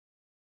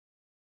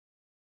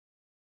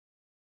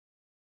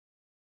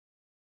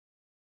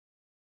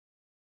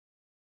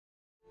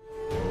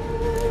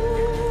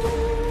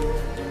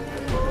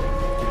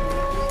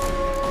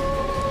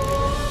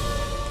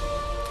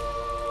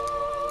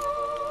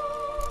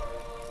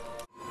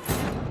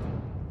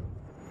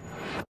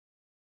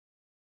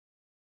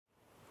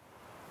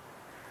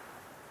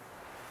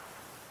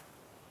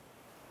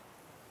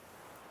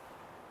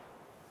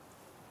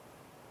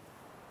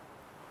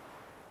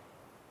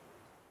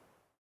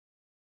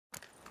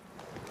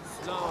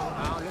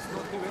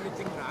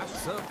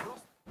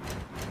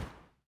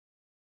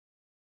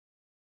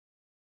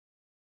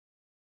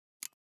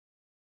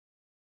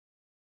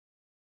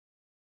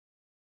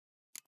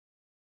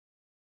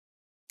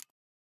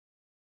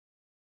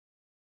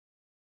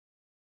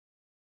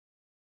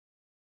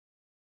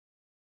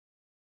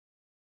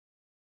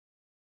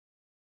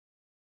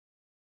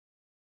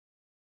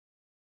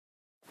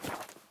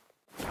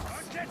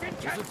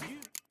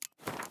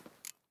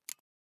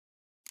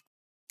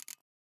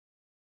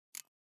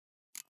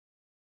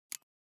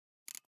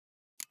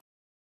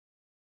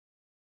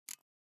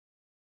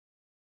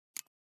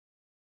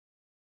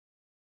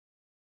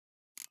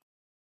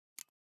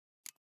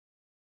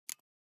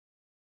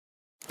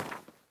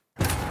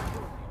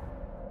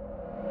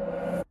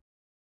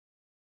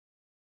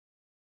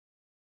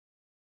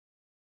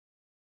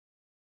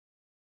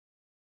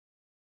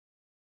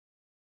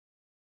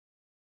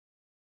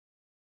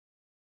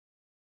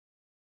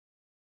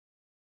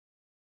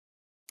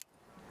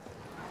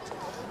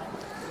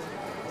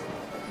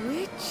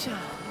Richard.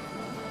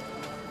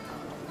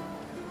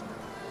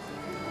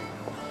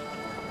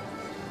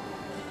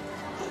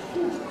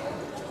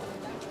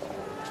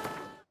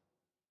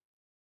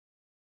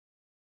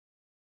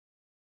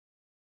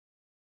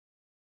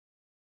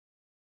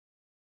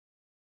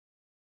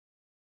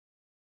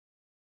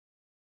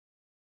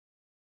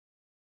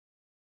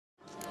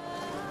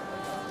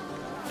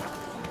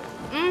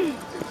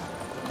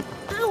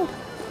 Ow!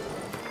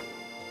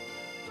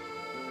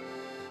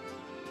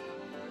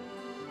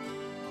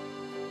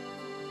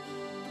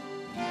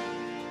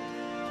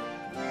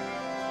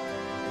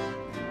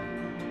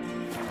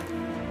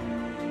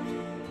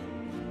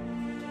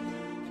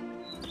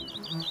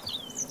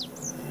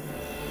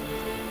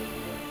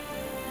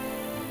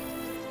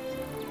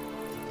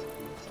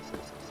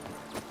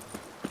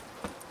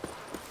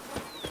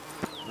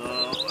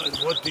 And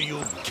what do you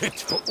get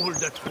for all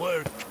that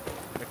work?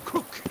 A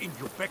cook in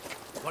Quebec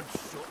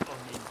wants you on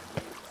in.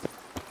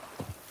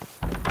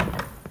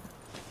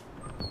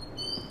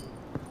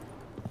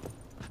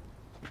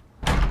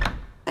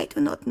 I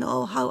do not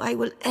know how I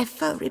will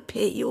ever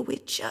repay you,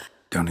 Witcher.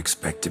 Don't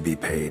expect to be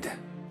paid.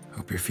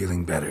 Hope you're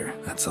feeling better,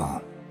 that's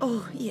all.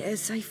 Oh,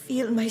 yes, I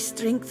feel my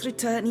strength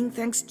returning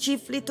thanks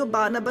chiefly to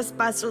Barnabas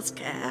Basil's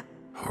care.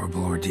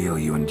 Horrible ordeal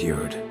you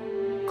endured.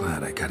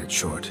 Glad I cut it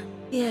short.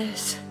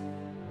 Yes,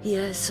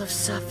 years of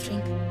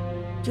suffering.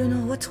 Do you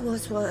know what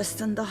was worse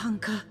than the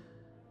hunger?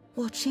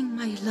 Watching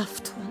my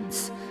loved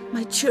ones,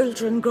 my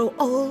children grow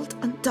old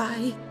and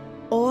die.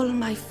 All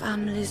my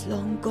family's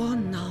long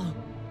gone now.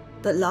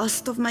 The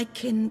last of my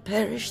kin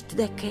perished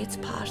decades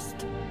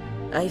past.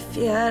 I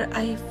fear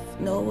I've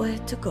nowhere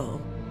to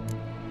go.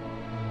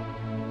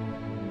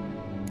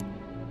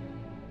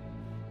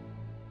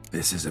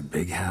 This is a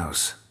big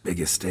house, big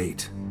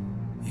estate.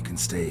 You can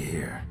stay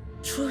here.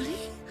 Truly?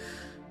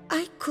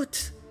 I could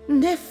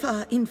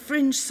never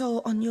infringe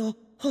so on your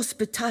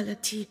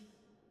hospitality.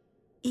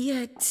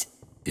 Yet,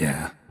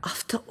 Yeah?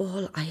 after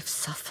all I've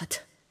suffered,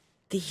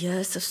 the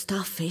years of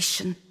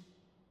starvation,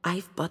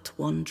 I've but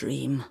one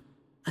dream.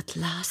 At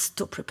last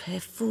to prepare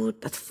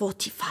food that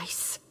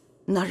fortifies,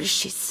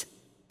 nourishes,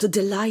 to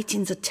delight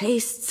in the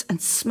tastes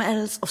and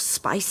smells of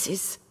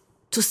spices,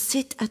 to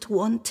sit at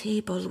one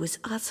table with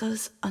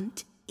others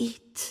and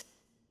eat.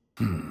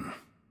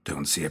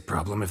 Don't see a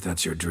problem if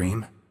that's your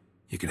dream.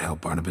 You could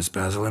help Barnabas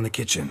Basil in the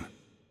kitchen.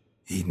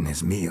 Eating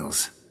his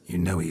meals. You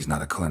know he's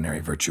not a culinary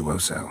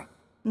virtuoso.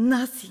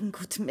 Nothing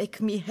could make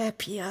me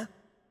happier.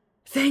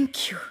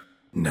 Thank you.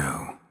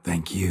 No,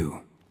 thank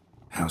you.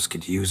 House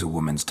could use a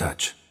woman's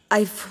touch.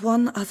 I've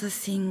one other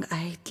thing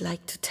I'd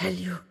like to tell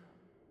you.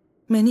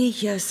 Many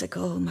years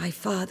ago, my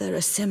father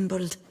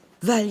assembled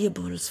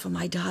valuables for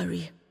my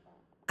dowry.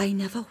 I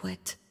never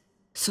wed,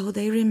 so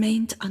they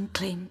remained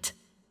unclaimed.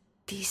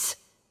 These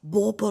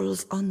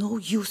baubles are no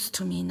use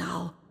to me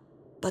now,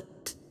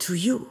 but to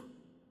you,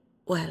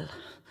 well,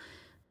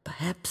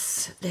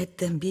 perhaps let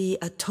them be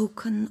a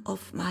token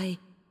of my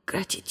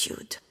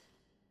gratitude.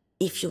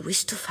 If you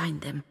wish to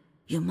find them,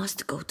 you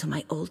must go to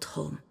my old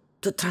home,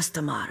 to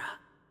Trastamara.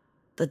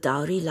 The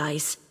dowry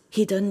lies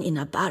hidden in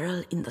a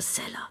barrel in the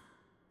cellar.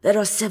 There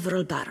are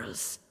several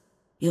barrels.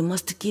 You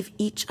must give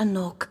each a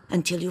knock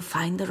until you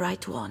find the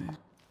right one.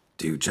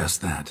 Do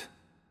just that.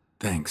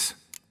 Thanks.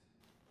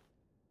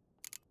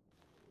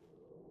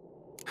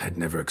 I'd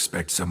never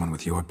expect someone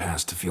with your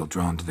past to feel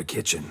drawn to the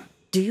kitchen.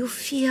 Do you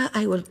fear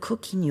I will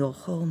cook in your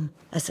home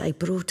as I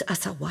brewed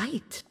as a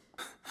white?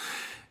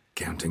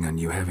 Counting on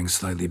you having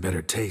slightly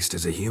better taste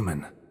as a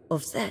human.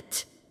 Of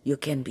that, you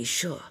can be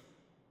sure.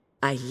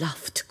 I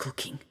loved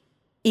cooking,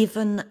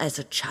 even as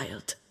a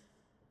child.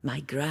 My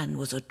gran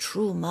was a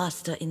true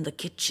master in the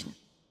kitchen.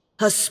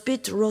 Her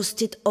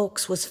spit-roasted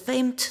ox was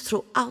famed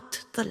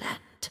throughout the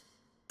land.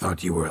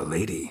 Thought you were a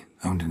lady,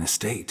 owned an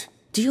estate.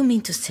 Do you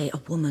mean to say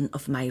a woman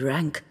of my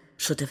rank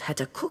should have had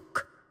a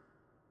cook?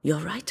 You're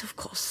right, of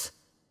course.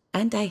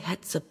 And I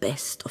had the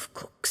best of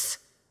cooks.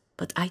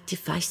 But I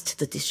devised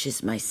the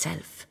dishes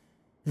myself.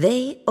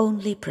 They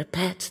only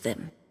prepared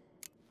them.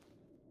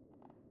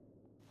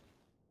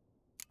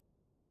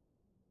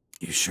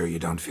 You sure you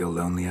don't feel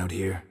lonely out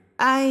here?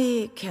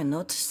 I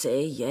cannot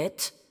say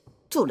yet.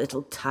 Too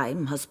little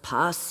time has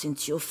passed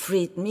since you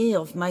freed me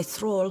of my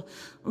thrall,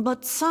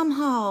 but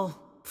somehow,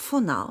 for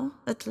now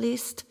at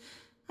least,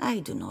 I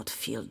do not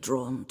feel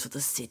drawn to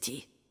the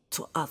city,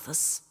 to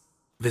others.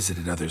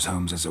 Visited others'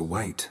 homes as a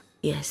white.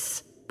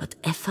 Yes, but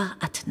ever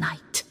at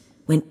night,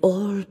 when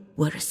all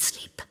were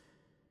asleep,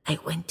 I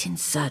went in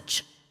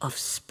search of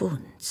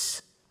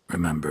spoons.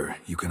 Remember,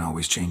 you can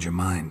always change your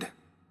mind.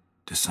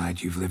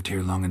 Decide you've lived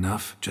here long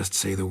enough, just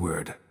say the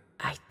word.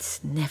 I'd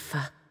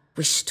never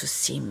wish to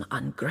seem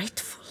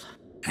ungrateful.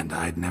 And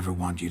I'd never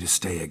want you to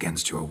stay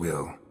against your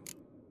will.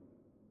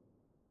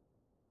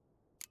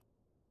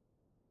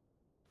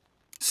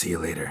 See you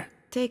later.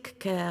 Take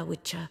care,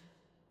 Witcher.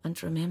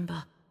 And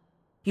remember,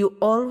 you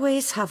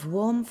always have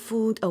warm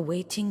food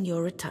awaiting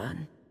your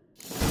return.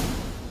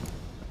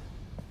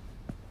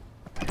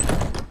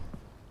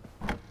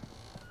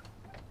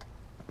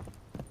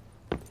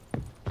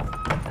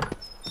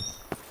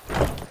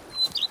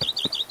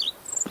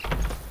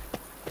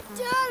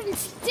 Don't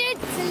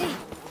steadily,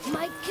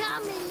 my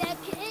camel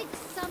eggs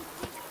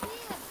something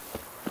here.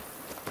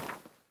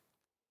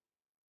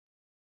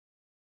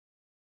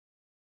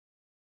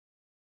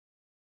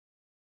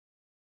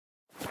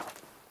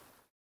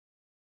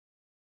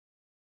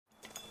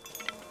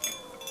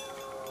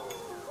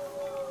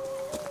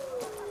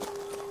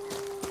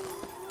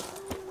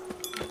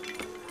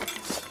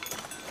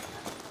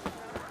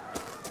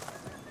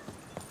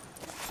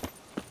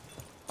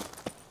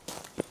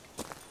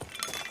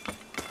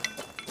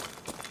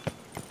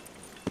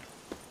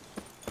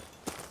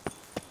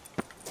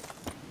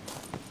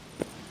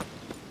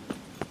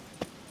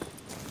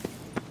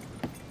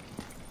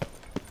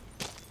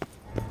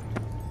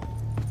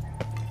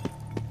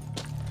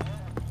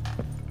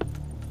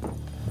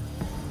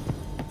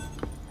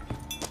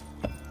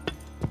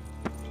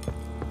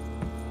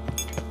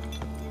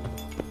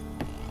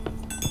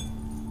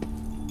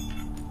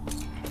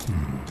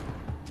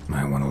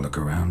 Might want to look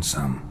around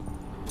some.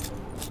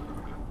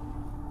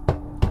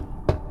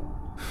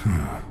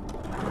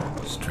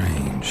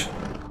 Strange.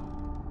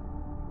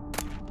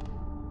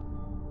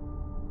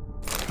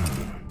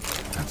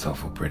 That's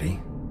awful pretty.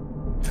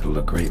 It'll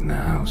look great in the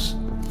house.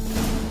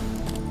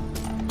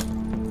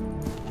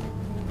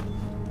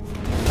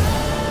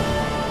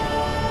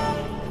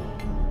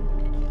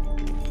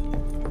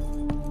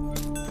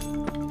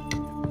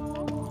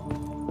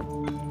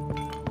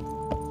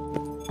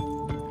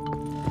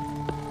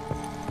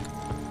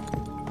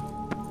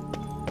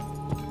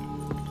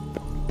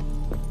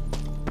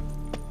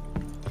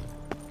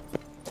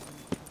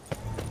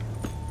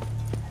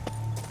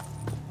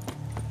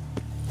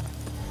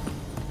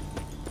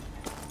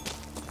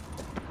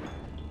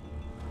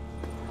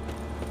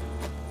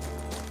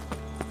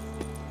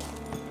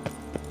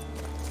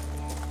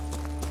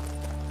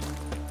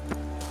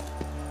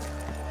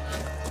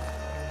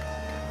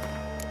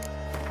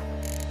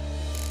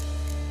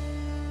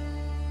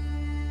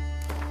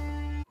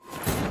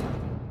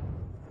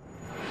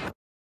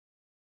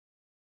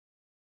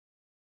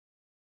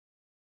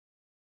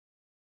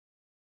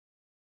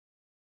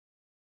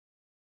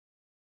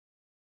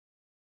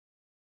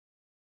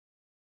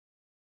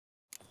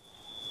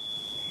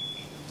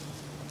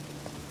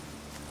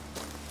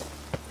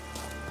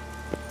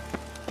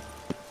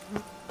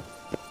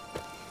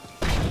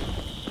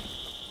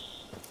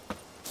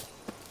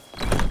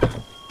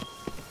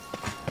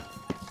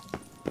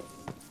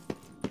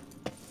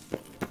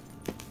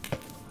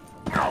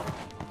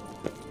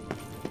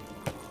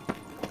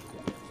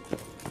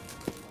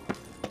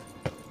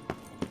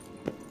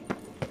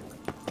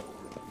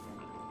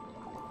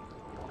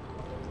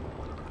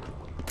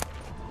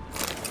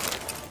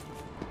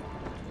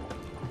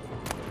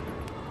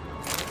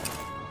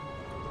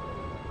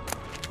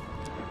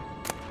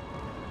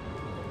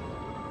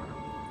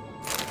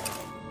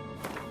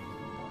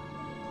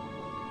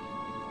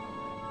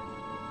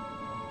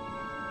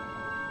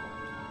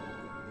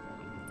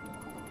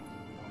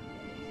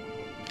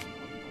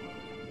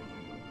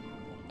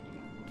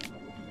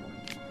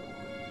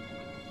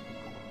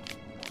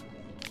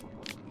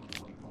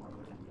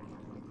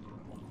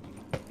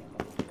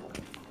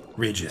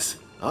 Regis.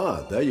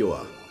 Ah, there you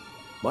are.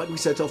 Might we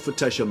set off for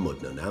Tesham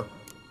Mudna now?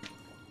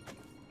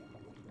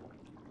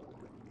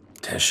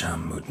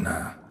 Tesham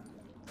Mutna.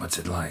 What's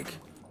it like?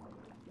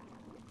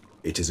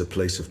 It is a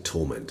place of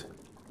torment.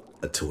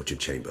 A torture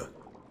chamber.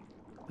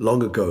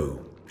 Long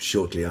ago,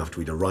 shortly after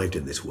we'd arrived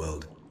in this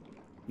world,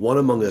 one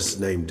among us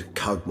named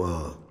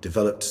Kagmar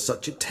developed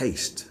such a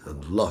taste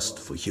and lust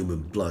for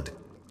human blood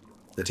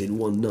that in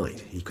one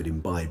night he could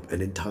imbibe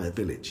an entire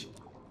village.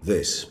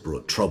 This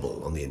brought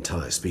trouble on the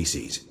entire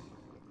species.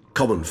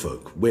 Common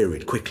folk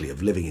wearied quickly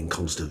of living in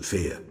constant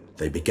fear.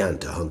 They began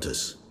to hunt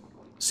us,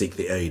 seek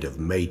the aid of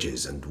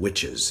mages and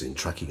witches in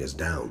tracking us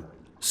down.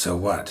 So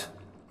what?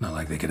 Not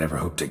like they could ever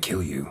hope to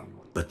kill you.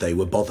 But they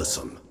were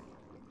bothersome.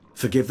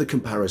 Forgive the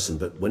comparison,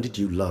 but when did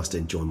you last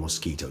enjoy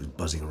mosquitoes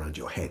buzzing around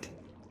your head?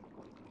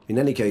 In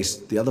any case,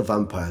 the other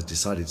vampires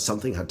decided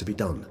something had to be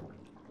done.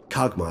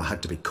 Kagmar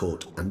had to be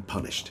caught and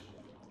punished.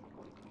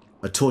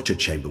 A torture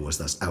chamber was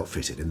thus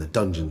outfitted in the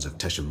dungeons of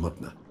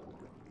Teshamutna.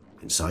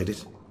 Inside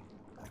it,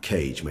 a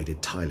cage made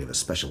entirely of a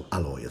special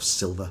alloy of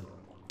silver,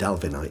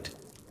 dalvinite,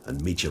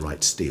 and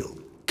meteorite steel.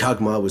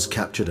 Kagmar was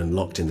captured and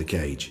locked in the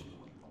cage,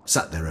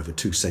 sat there over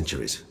 2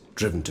 centuries,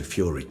 driven to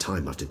fury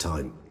time after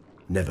time,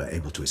 never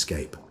able to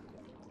escape.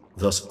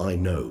 Thus I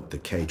know the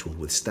cage will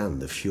withstand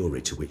the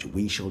fury to which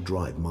we shall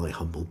drive my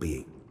humble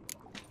being.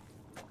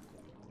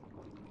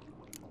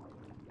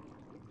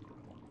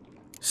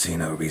 See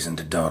no reason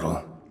to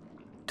dawdle.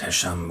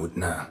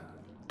 Teshamutna.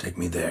 Take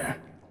me there.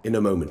 In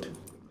a moment.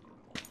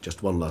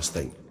 Just one last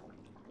thing.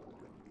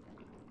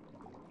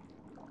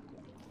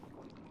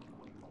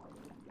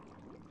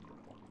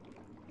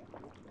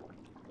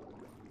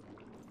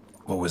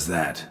 What was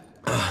that?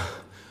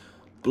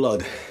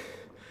 Blood.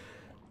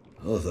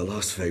 Oh, the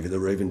last favor the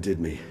Raven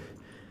did me.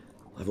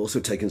 I've also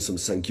taken some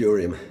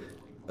Sancurium,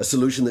 a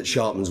solution that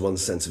sharpens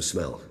one's sense of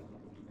smell.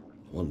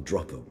 1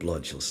 drop of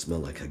blood shall smell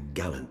like a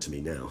gallon to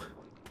me now.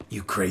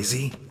 You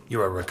crazy?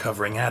 You're a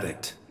recovering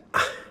addict.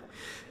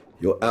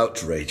 Your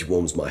outrage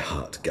warms my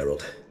heart,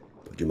 Geralt.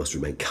 But you must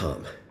remain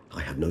calm.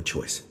 I have no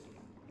choice.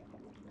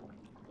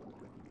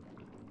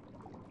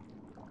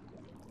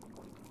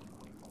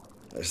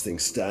 As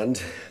things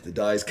stand, the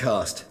die is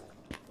cast.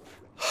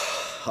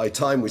 High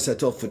time we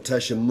set off for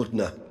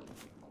Teshamutna.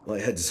 My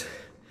head's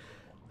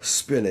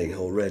spinning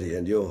already,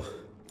 and you're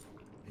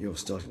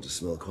starting to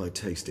smell quite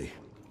tasty.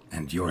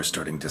 And you're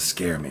starting to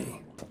scare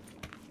me.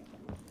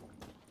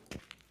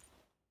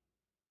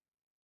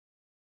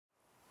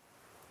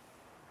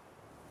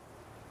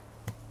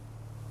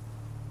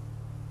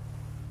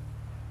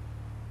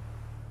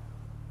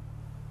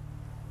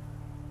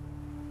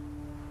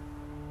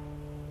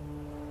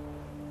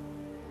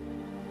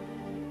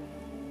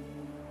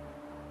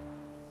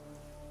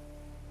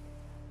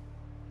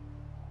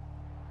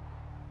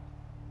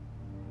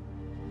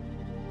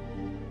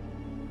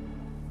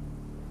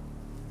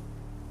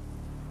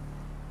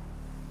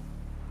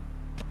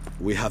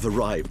 We have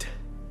arrived.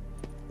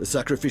 The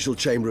sacrificial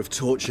chamber of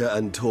torture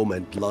and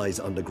torment lies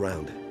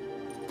underground.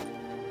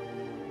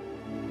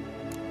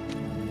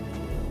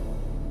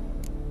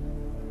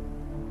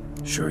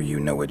 Sure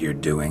you know what you're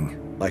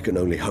doing? I can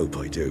only hope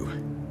I do.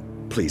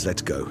 Please,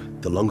 let's go.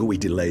 The longer we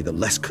delay, the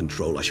less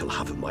control I shall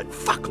have of my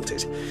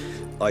faculties.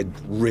 I'd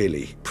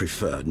really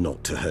prefer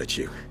not to hurt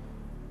you.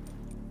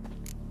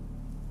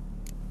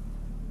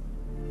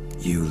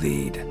 You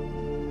lead.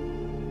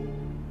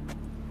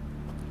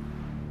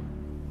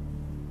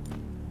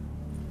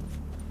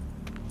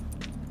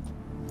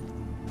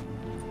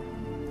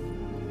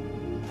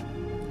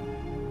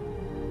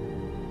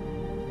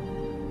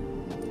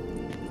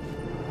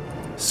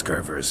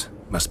 Scurvers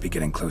must be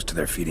getting close to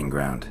their feeding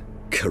ground.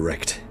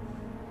 Correct.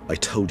 I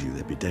told you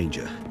there'd be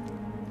danger.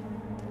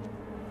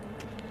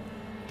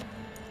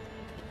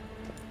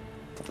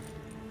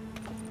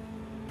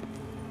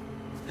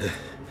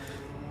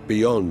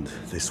 Beyond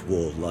this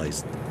wall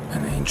lies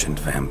An ancient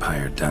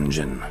vampire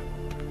dungeon.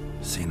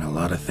 Seen a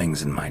lot of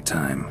things in my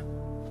time.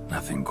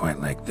 Nothing quite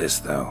like this,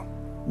 though.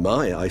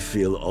 I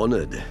feel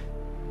honored.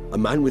 A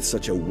man with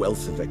such a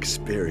wealth of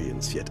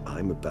experience, yet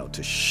I'm about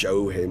to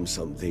show him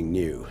something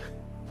new.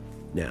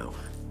 Now,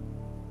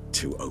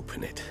 to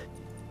open it.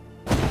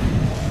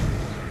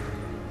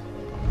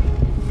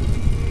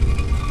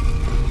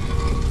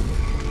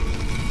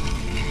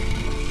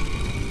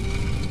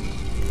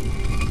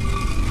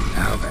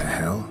 How the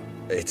hell?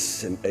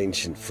 It's an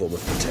ancient form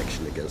of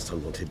protection against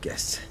unwanted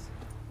guests.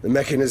 The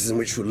mechanism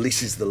which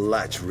releases the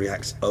latch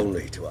reacts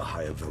only to a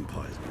higher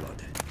vampire's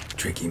blood.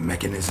 Tricky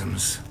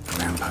mechanisms, a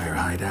vampire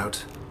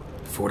hideout.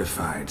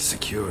 Fortified,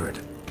 secured.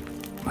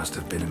 Must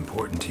have been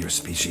important to your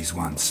species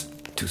once.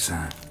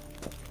 Toussaint.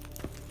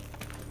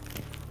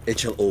 It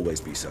shall always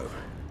be so.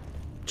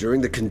 During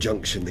the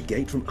conjunction, the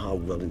gate from our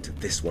world into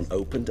this one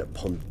opened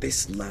upon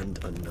this land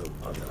and no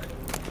other.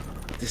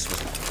 This was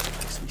the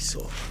place we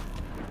saw.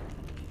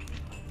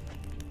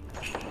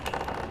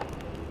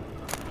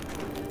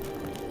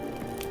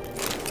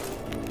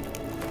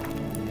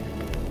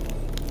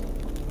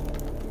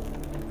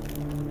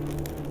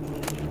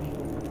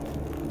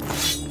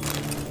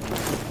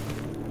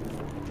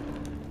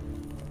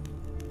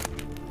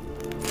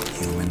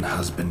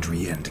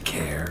 Husbandry and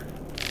care.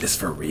 This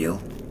for real?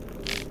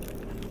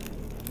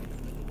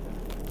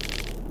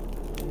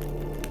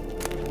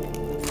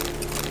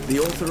 The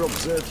author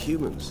observed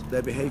humans,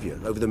 their behavior,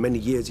 over the many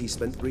years he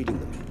spent reading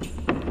them.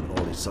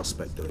 Only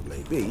suspect though it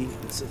may be,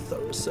 it's a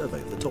thorough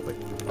survey of the topic.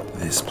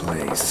 This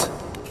place.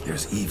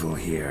 There's evil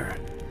here.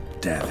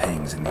 Death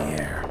hangs in the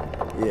air.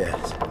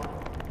 Yes.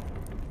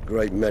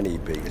 Great many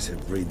beings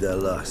have breathed their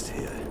last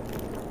here.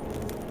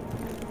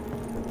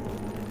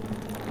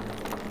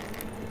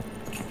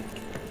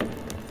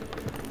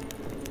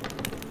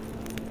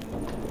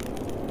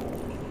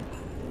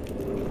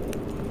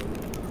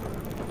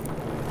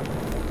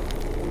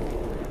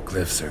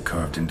 Glyphs are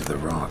carved into the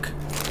rock.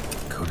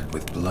 Coated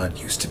with blood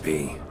used to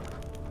be.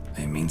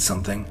 They mean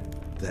something?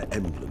 They're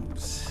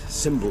emblems,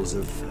 symbols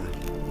of,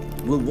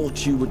 well,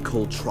 what you would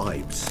call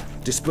tribes,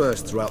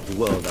 dispersed throughout the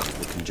world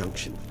after the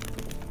conjunction.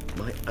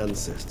 My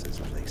ancestors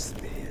placed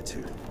them here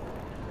to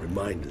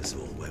remind us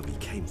all where we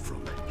came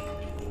from.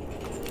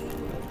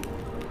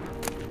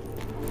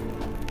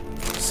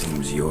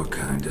 Seems your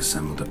kind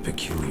assembled a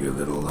peculiar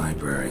little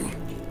library.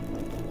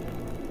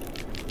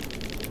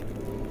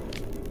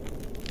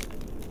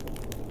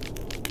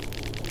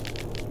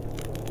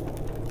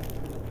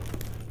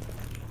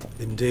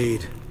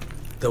 Indeed,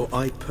 though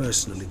I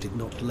personally did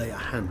not lay a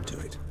hand to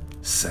it.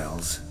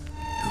 Cells?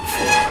 Who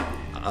for?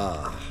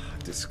 Ah,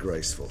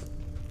 disgraceful.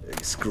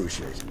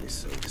 Excruciatingly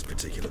so, this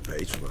particular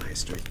page from our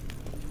history.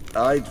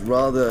 I'd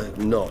rather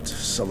not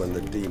summon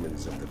the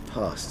demons of the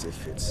past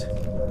if it's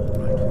all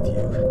right with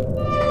you.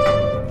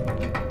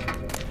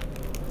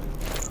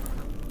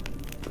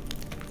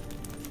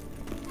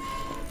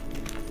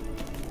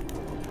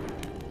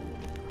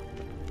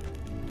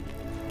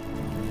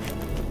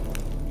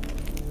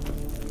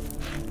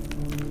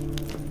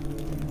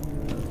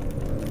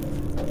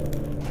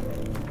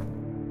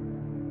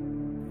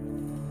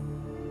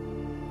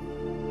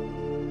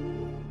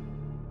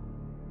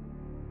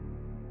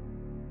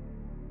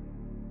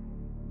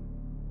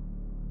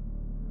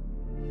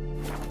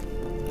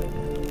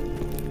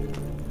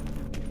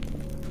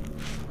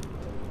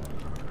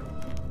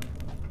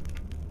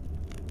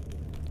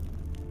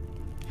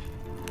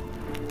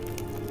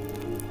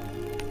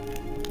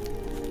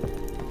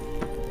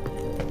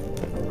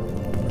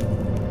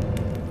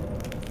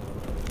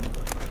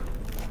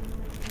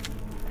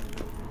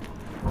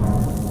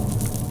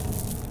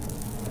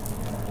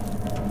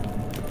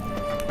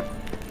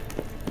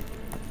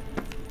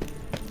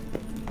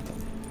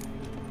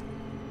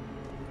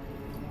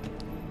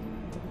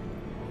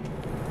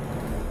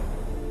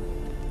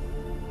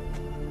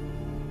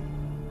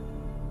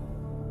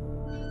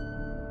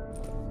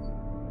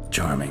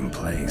 Charming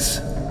place.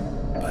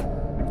 But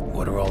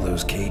what are all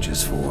those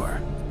cages for?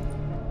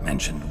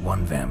 Mentioned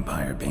one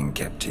vampire being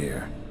kept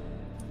here.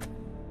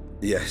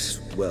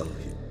 Yes, well,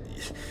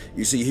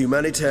 you see,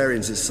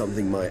 humanitarians is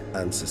something my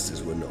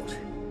ancestors were not.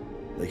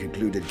 They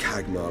concluded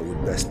Kagmar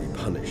would best be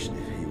punished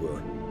if he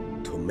were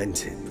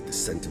tormented with the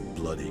scent of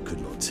blood he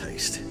could not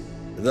taste.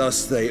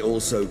 Thus, they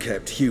also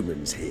kept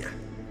humans here.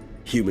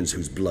 Humans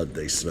whose blood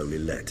they slowly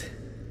let.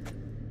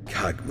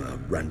 Kagmar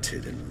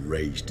ranted and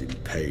raged in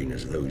pain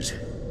as those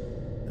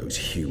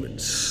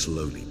humans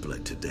slowly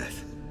bled to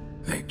death.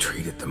 They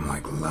treated them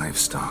like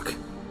livestock.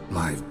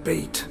 Live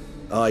bait.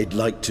 I'd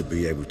like to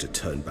be able to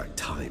turn back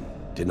time,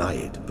 deny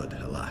it, but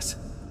alas,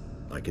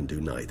 I can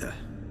do neither.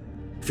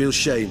 Feel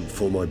shame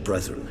for my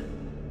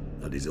brethren.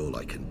 That is all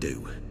I can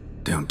do.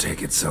 Don't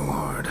take it so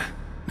hard.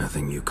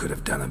 Nothing you could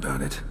have done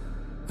about it.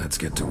 Let's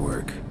get to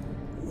work.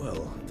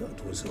 Well,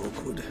 that was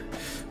awkward.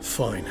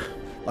 Fine.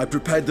 I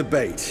prepared the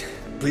bait.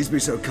 Please be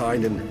so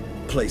kind and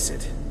place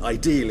it,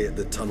 ideally at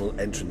the tunnel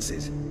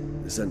entrances.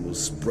 The scent will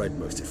spread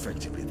most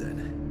effectively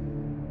then.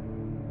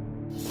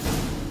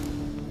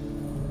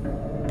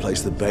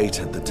 Place the bait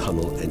at the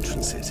tunnel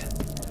entrances.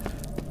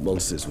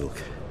 Monsters will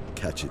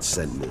catch its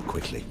scent more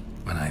quickly.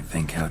 When I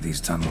think how these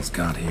tunnels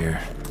got here,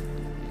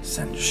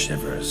 send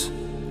shivers.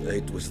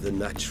 It was the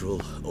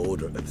natural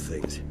order of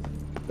things.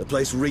 The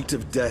place reeked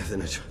of death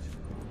and it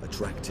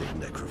attracted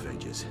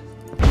necrophages.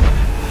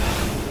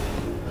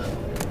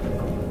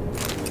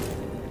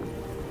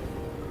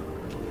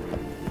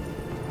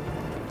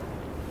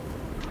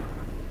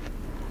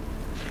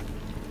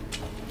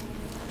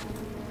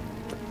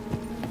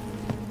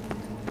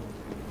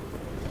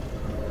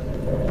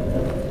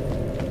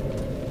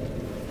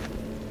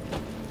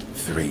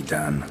 Three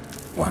done.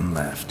 One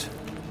left.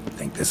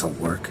 Think this'll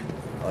work?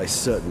 I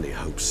certainly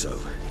hope so.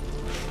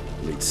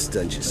 Meat's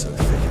stench is so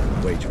thick,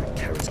 I wager it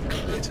carries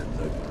clear to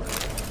no one.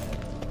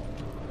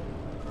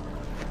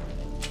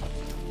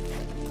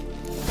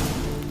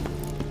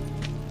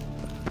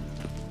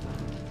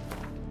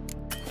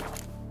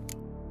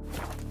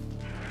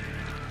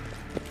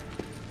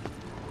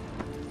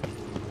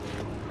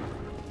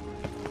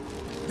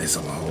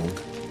 This'll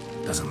hold.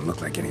 Doesn't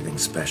look like anything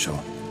special.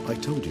 I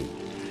told you.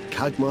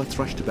 Kagmar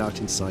thrashed about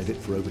inside it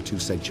for over 2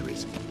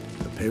 centuries.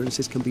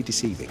 Appearances can be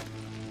deceiving.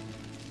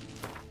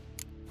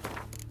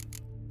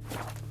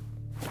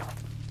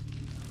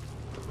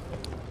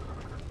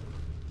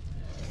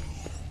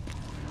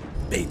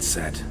 Bait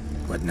set.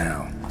 What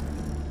now?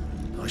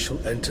 I shall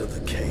enter the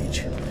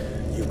cage.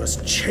 You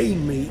must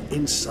chain me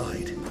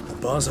inside. The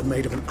bars are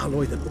made of an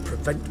alloy that will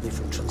prevent me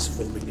from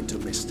transforming into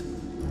mist.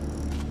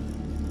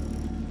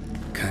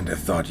 Kinda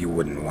thought you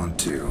wouldn't want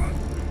to.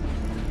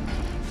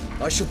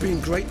 I shall be in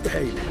great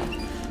pain.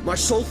 My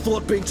sole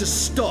thought being to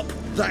stop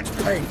that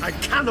pain. I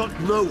cannot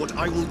know what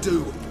I will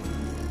do.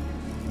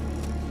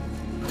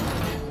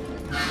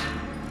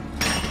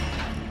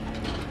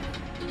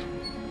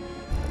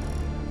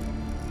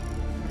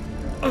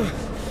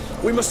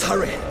 We must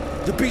hurry.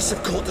 The beasts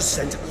have caught the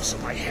scent and also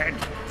my head.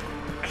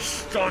 I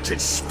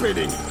started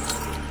spinning.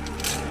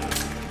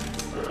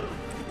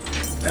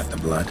 That the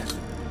blood?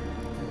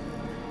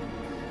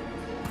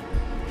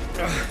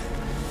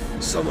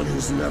 Someone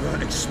who's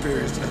never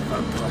experienced a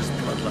vampire's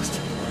bloodlust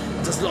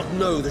does not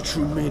know the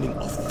true meaning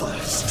of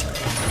thirst.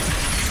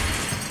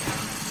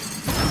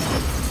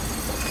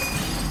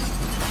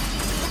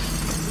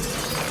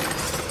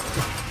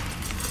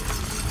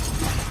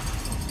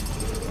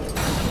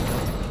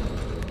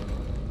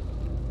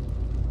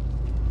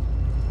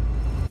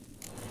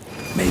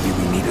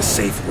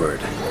 safe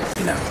word.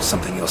 You know,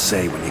 something you'll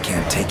say when you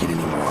can't take it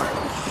anymore.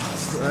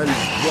 And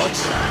what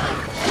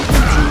did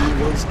you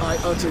do once I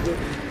uttered it?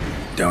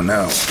 Don't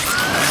know.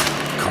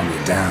 Calm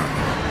you down.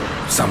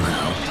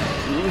 Somehow.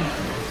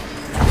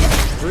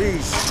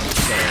 Please,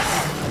 sir.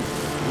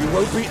 You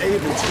won't be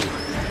able to.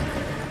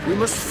 We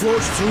must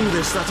forge through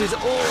this, that is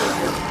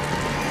all.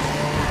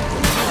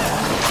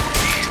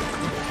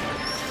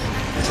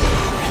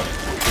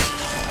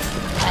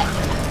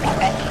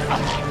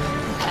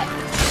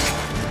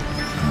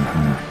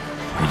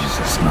 You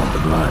just smelled the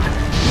blood.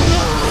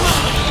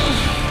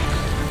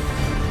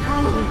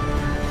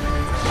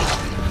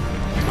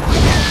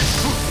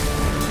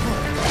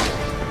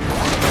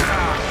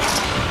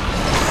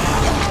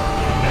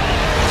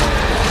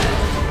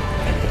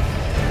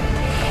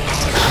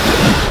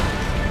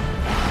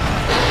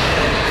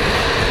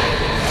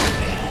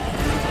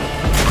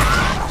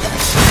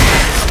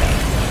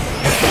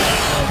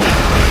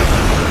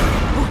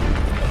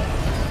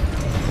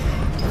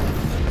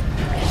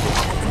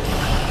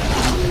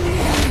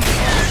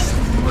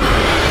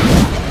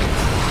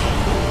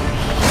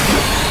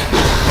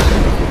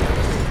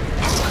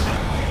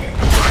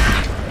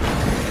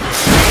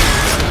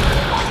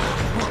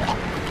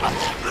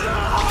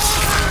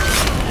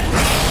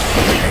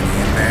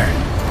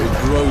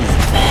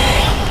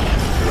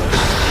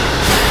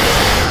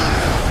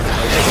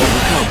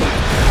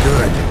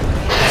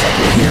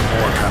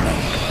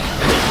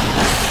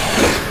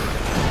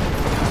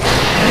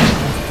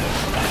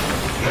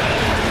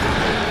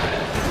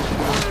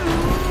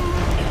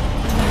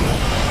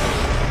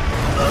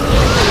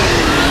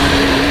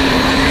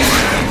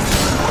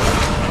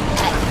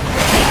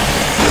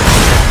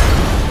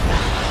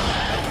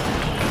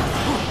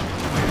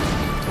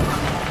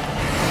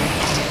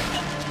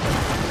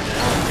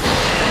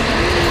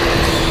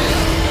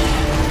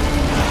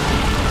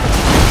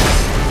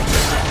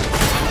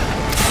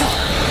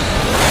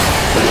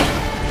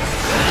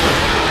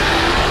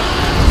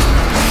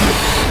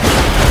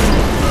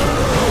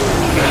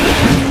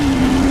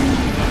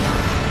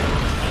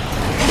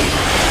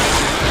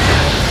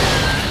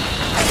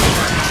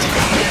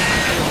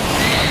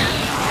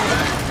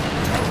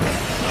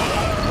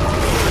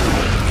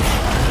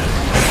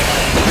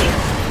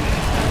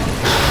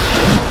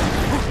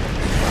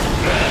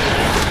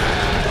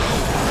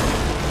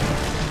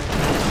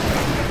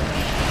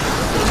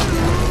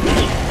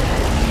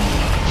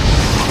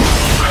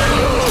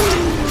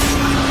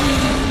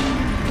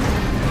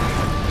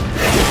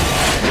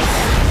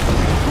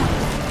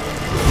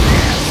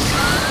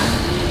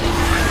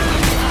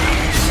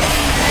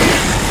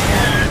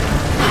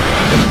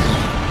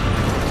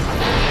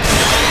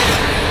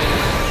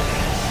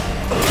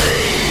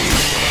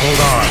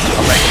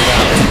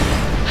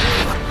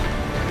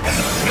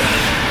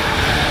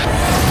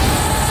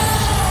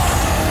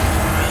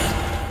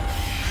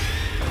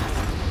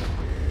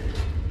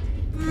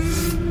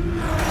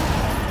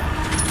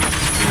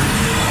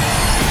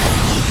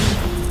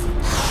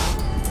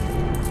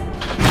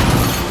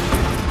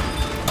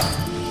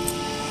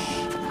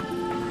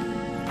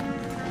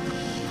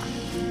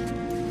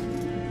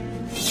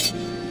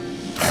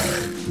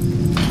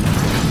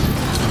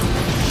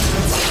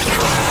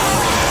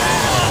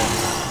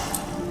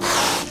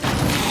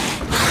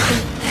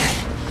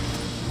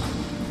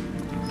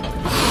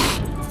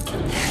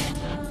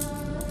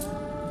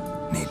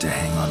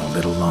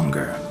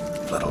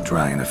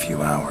 Dry in a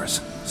few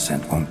hours.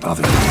 Scent won't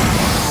bother you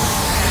anymore.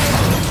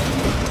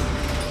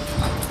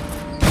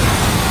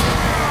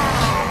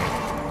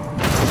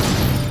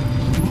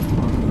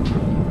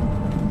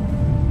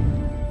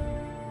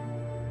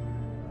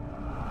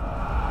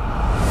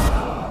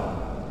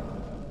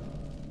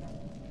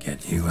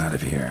 Get you out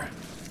of here.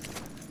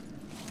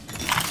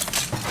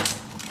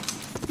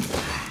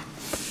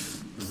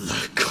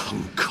 The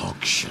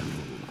concoction.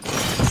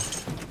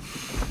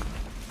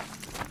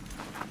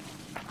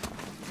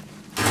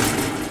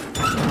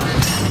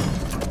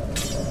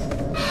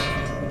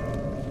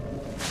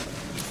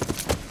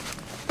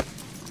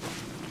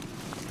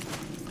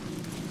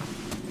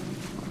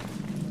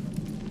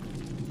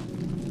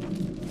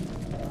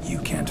 You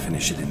can't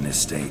finish it in this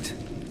state.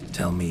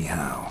 Tell me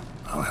how.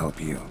 I'll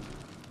help you.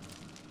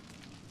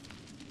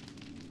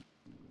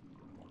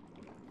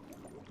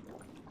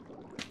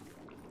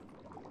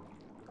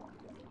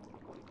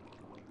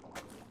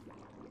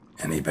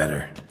 Any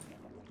better?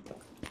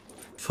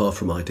 Far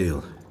from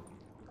ideal.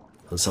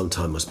 And some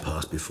time must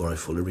pass before I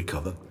fully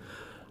recover.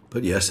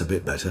 But yes, a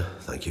bit better,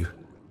 thank you.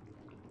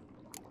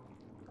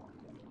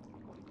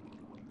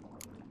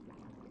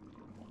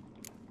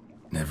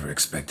 Never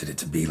expected it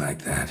to be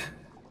like that.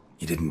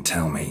 You didn't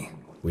tell me.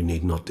 We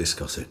need not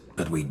discuss it.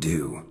 But we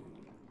do.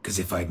 'Cause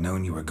if I'd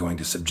known you were going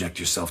to subject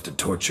yourself to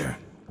torture...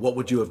 What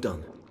would you have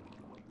done?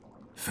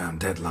 Found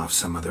Deadloff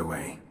some other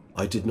way.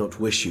 I did not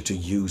wish you to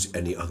use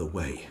any other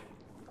way.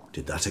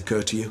 Did that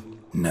occur to you?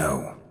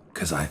 No,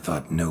 'cause I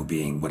thought no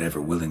being would ever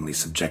willingly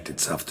subject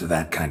itself to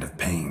that kind of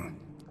pain.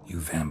 You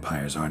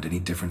vampires aren't any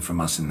different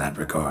from us in that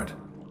regard.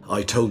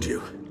 I told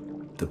you,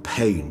 the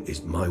pain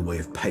is my way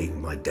of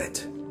paying my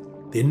debt.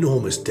 The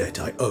enormous debt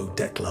I owe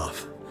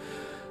Detlef.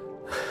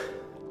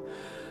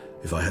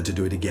 If I had to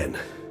do it again,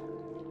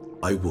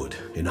 I would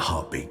in a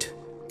heartbeat.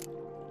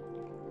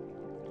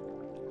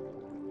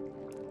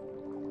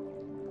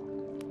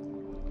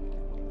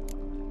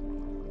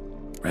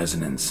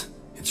 Resonance.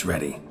 It's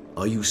ready.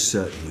 Are you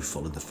certain you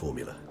followed the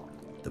formula?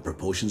 The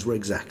proportions were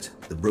exact,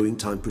 the brewing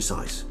time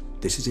precise.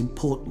 This is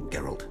important,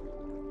 Geralt.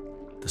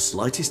 The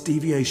slightest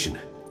deviation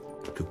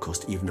could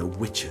cost even a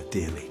witcher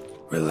dearly.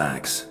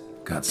 Relax.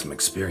 Got some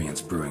experience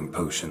brewing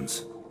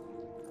potions.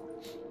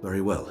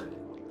 Very well.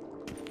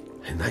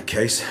 In that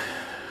case,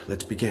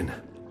 let's begin.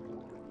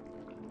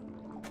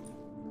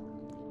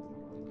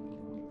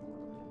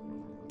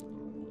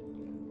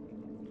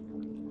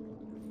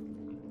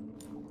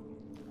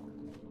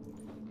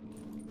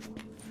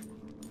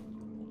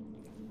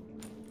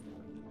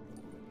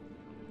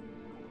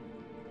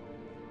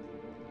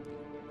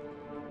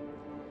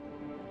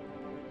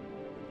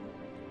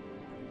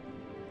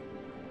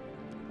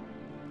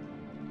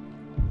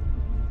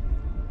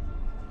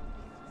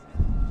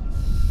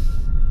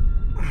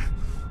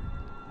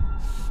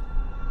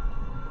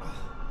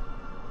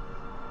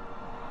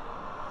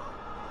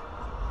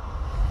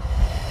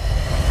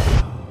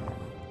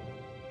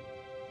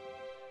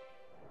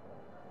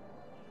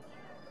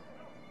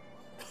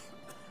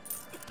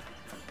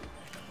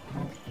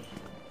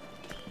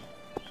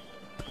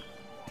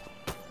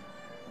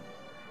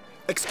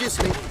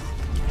 Excuse me.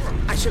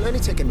 I shall only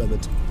take a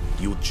moment.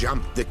 You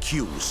jumped the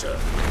queue, sir.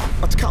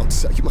 But Count,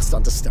 sir, you must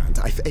understand.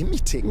 I've a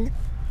meeting.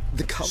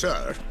 The Count...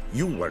 Sir,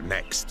 you were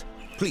next.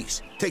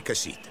 Please, take a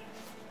seat.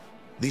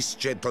 This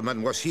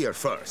gentleman was here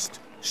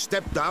first.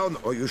 Step down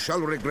or you shall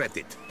regret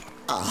it.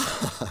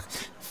 Ah,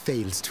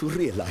 failed to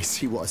realize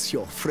he was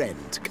your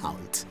friend,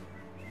 Count.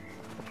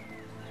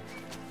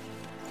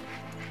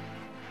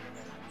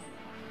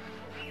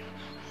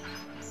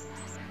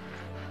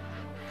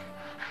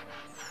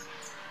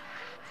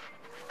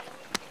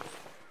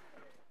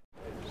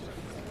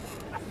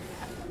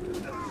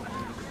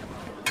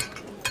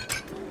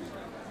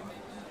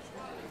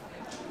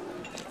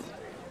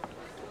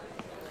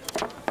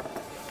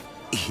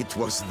 It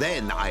was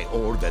then I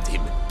ordered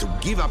him to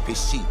give up his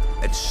seat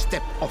and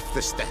step off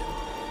the stand.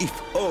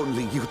 If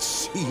only you'd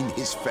seen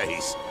his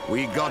face.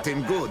 We got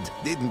him good,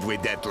 didn't we,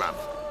 Detlef?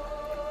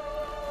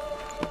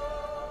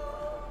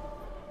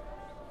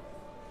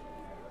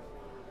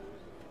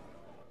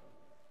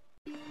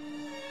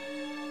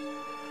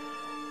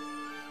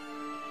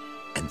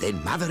 And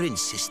then Mother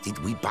insisted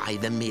we buy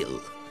the mill.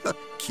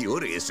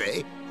 Curious,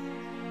 eh?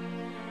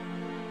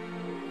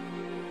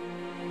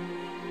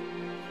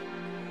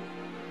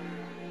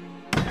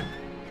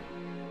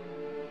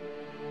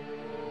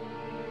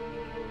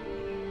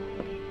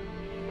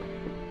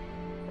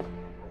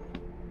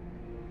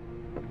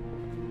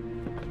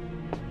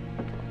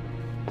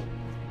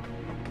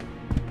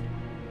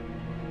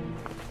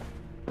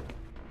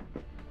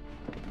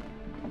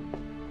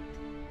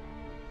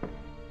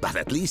 But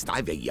at least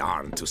I've a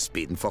yarn to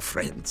spin for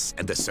friends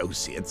and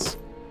associates.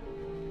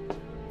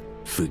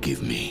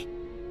 Forgive me.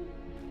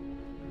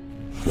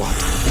 What?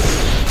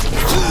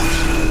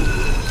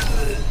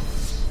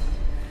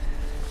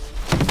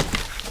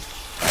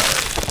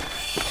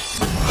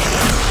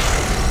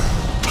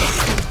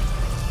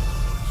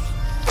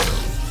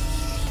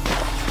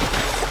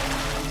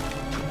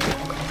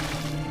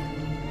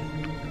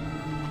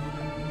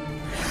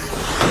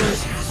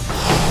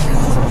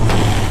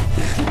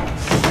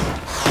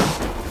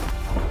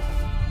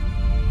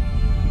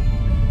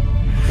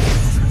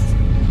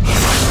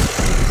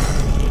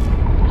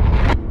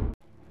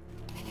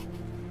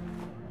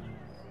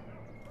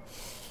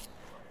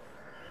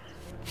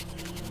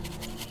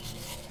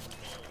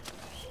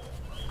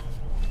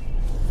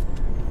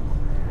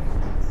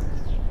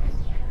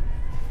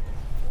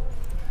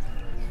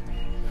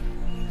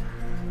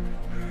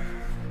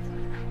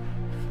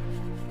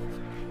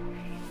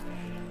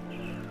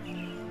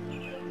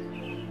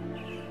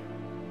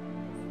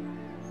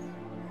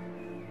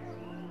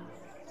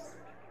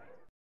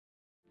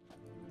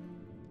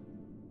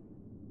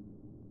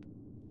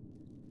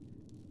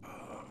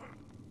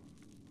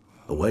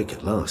 Awake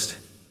at last.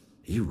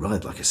 You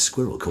ride like a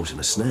squirrel caught in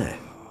a snare.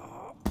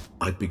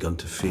 I'd begun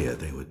to fear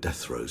they were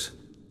death throes,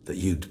 that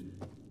you'd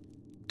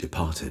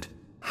departed.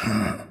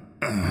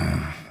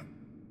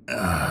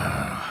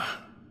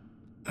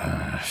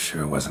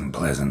 Sure wasn't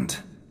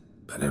pleasant,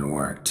 but it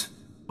worked.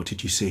 What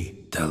did you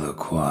see?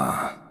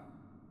 Delacroix.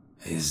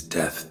 His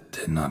death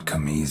did not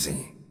come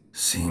easy.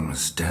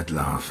 Seems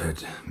Detlef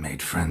had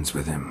made friends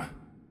with him,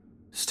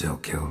 still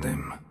killed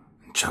him,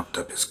 and chopped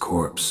up his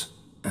corpse.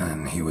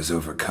 And he was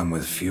overcome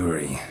with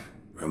fury,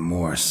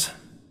 remorse,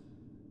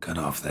 cut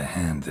off the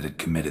hand that had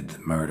committed the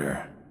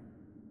murder.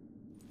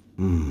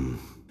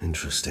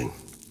 Interesting.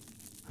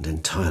 And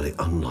entirely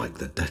unlike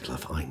the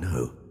Detlef I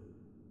know.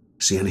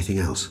 See anything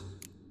else?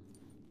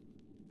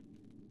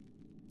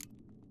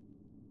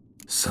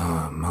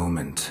 Saw a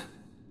moment.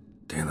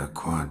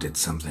 Delacroix did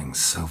something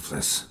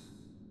selfless.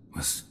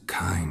 Was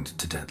kind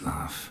to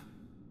Detlef.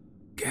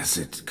 Guess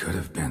it could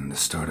have been the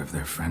start of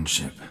their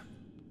friendship.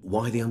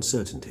 Why the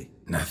uncertainty?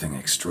 Nothing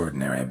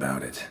extraordinary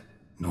about it.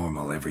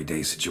 Normal,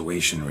 everyday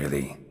situation,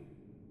 really.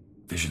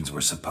 Visions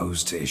were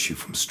supposed to issue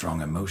from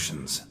strong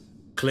emotions.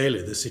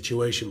 Clearly the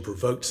situation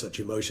provoked such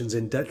emotions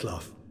in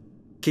Dettlaff.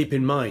 Keep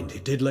in mind, he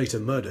did later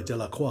murder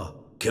Delacroix.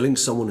 Killing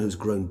someone who's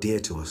grown dear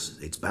to us,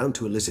 it's bound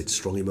to elicit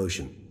strong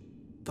emotion.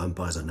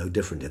 Vampires are no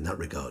different in that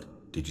regard.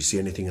 Did you see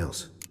anything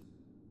else?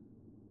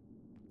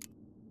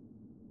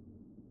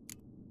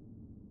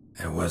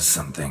 There was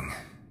something.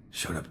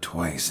 Showed up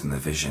twice in the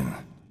vision.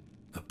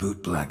 A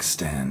bootblack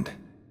stand.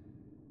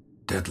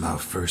 Dettlaff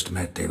first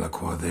met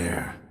Delacroix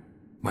there.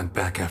 Went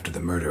back after the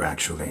murder,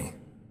 actually.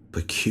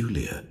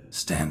 Peculiar.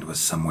 Stand was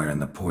somewhere in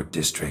the Port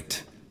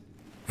District.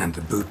 And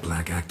the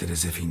bootblack acted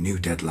as if he knew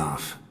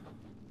Dettlaff.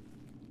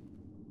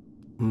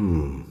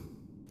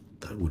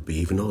 That would be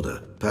even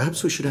odder.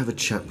 Perhaps we should have a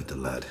chat with the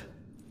lad.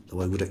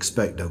 Though I would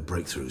expect no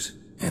breakthroughs.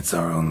 It's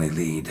our only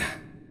lead.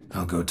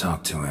 I'll go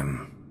talk to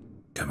him.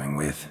 Coming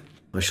with?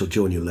 I shall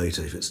join you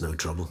later if it's no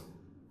trouble.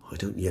 I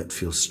don't yet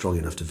feel strong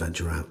enough to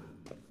venture out.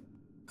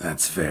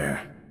 That's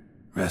fair.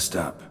 Rest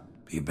up.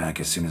 Be back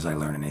as soon as I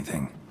learn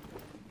anything.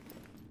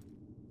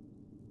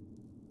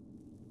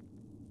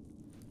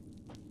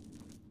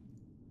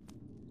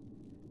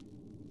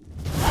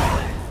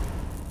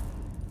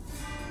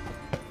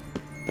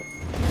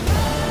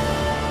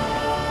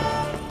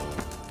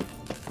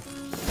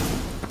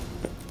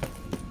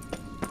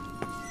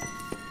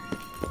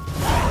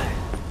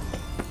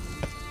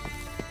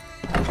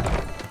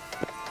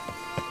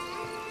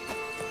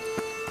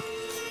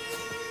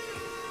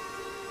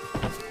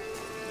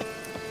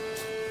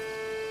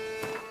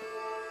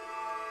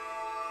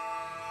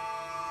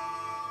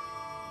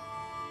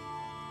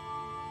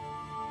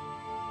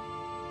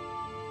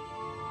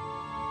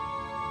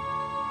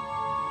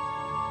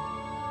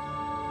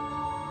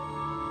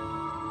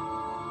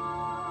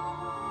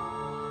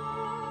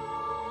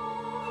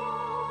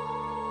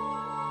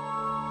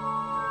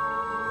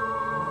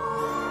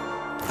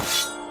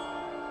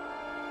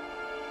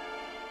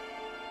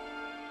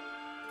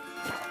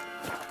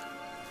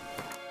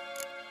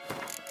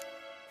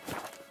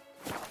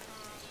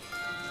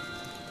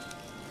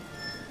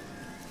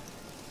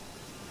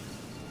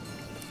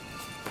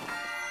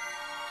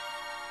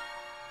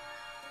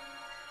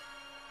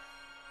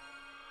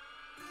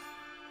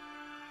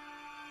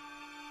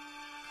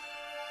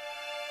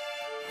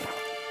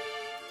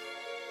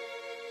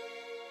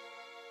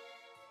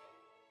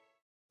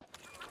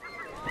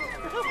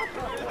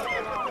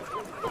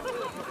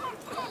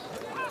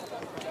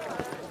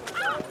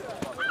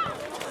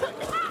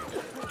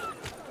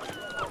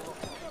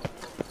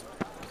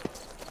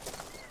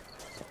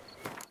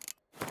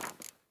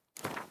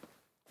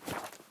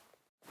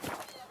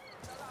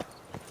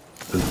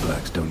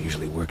 Bootblacks don't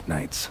usually work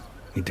nights.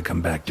 Need to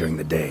come back during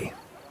the day.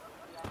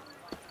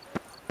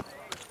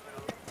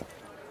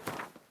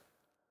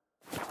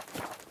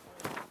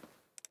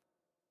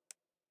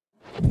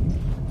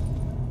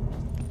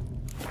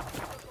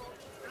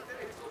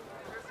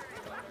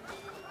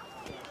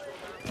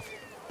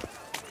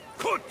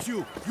 Cut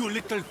you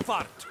little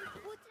fart!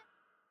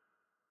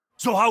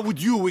 So how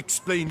would you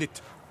explain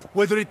it?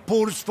 Whether it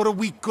pours for a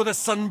week or the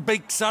sun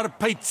bakes our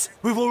pates,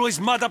 we've always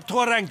mud up to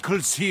our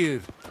ankles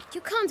here.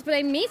 You can't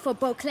blame me for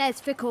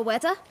Beauclair's fickle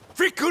weather.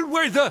 Fickle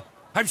weather!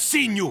 I've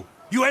seen you!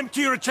 You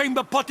empty your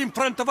chamber pot in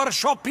front of our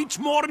shop each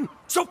morn,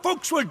 so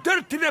folks will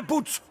dirty their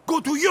boots, go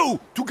to you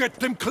to get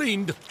them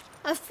cleaned.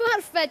 A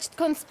far-fetched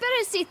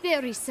conspiracy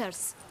theory,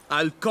 sirs.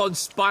 I'll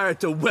conspire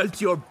to welt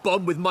your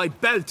bum with my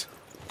belt.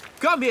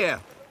 Come here!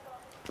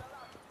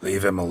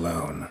 Leave him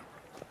alone.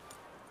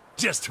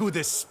 Just who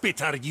the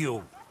spit are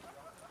you?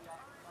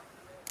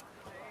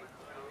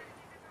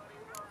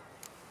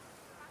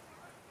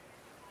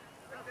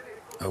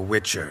 A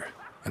witcher,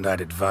 and I'd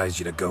advise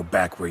you to go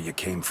back where you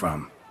came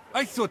from.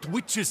 I thought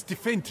witches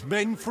defend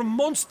men from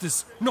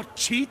monsters, not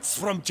cheats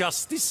from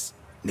justice.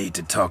 Need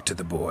to talk to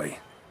the boy.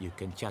 You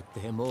can chat to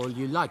him all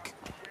you like,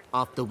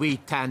 after we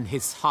tan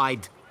his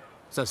hide.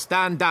 So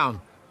stand down.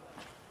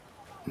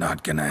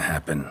 Not gonna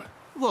happen.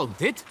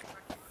 Won't it?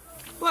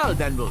 Well,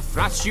 then we'll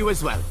thrash you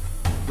as well,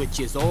 which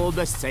is all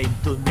the same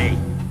to me.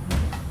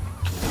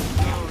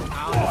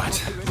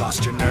 What?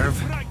 Lost your nerve?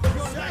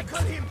 Circle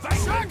him!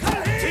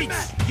 Circle him!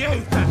 Teach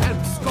you to help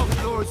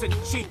scofflaws and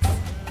cheats!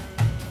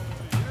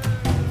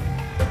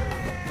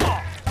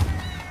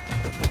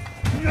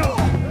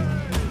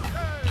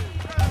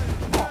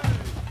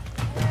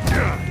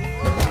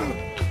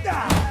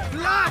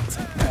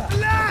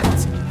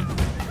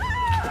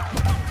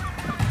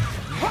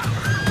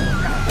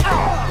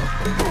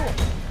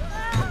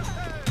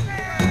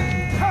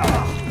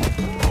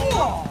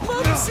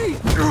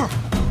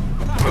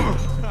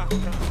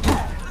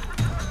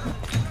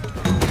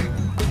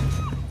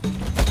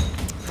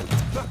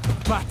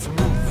 Bat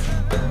move!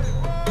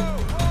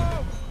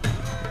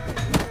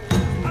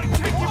 I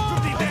take him to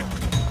the left!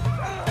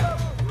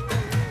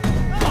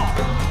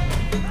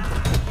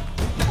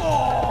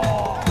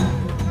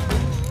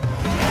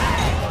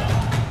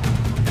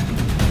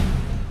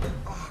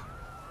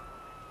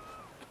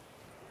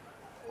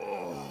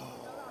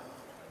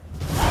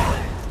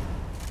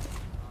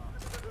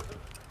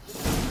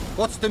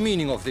 What's the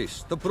meaning of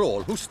this? The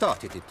brawl? Who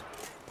started it?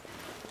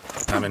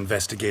 I'm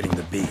investigating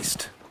the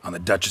beast, on the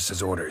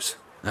Duchess's orders.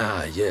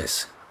 Ah,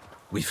 yes.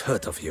 We've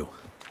heard of you.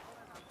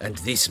 And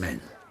these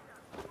men,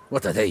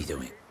 what are they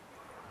doing?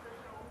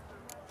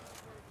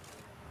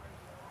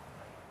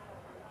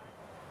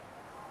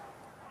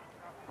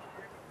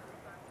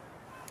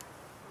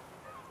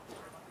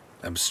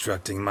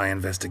 Obstructing my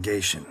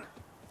investigation.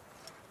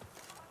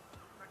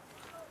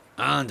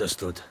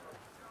 Understood.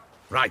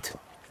 Right.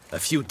 A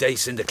few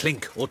days in the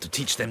clink ought to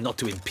teach them not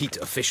to impede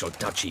official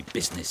duchy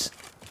business.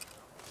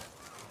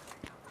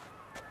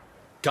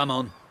 Come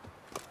on.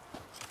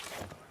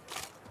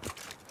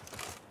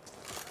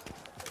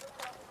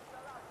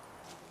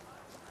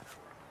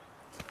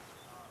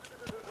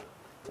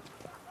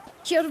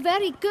 You're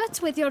very good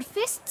with your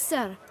fists,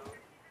 sir.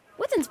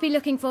 Wouldn't be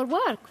looking for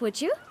work,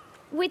 would you?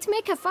 We'd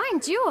make a fine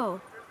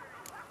duo.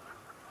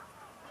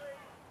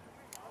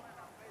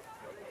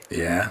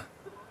 Yeah?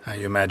 How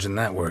you imagine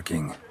that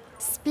working?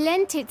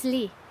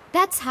 Splendidly.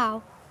 That's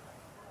how.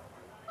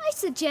 I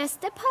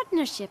suggest a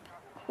partnership,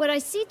 where I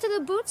see to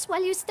the boots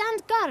while you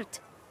stand guard.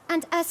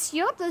 And as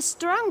you're the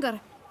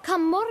stronger,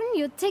 come morn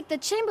you take the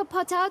chamber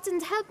pot out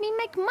and help me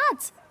make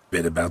mud.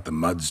 Bit about the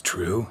mud's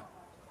true?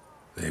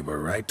 They were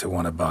right to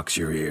want to box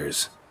your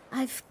ears.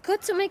 I've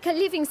got to make a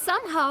living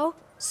somehow,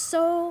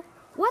 so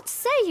what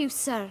say you,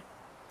 sir?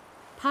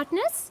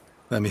 Partners?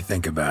 Let me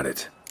think about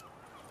it.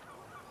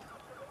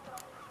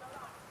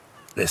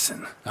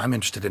 Listen, I'm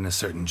interested in a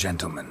certain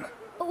gentleman.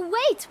 Oh,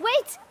 wait!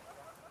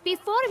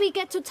 Before we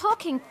get to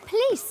talking,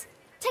 please,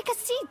 take a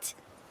seat.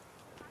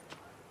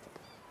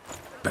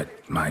 But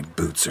my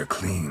boots are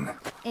clean.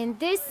 In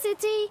this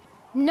city,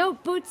 no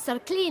boots are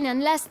clean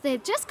unless they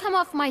just come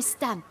off my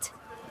stand.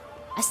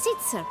 A seat,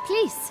 sir,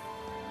 please.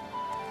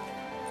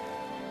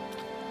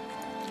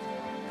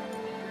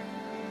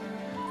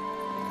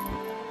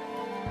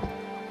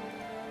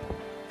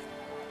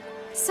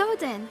 So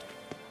then,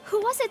 who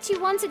was it you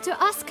wanted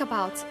to ask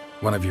about?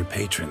 One of your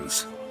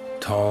patrons.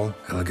 Tall,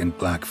 elegant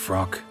black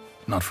frock.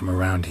 Not from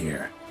around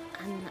here.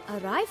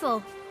 An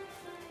arrival?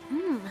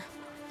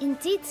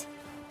 Indeed.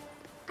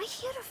 I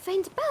hear a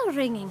faint bell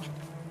ringing.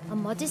 A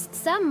modest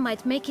sum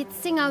might make it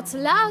sing out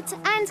loud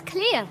and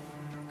clear.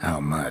 How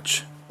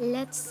much?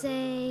 Let's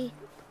say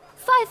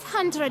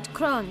 500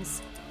 crowns.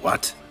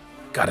 What?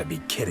 Gotta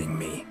be kidding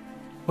me.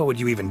 What would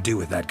you even do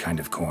with that kind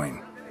of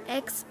coin?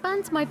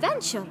 Expand my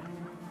venture.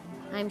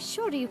 I'm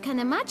sure you can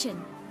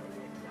imagine.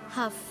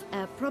 Have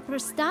a proper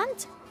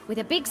stand with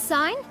a big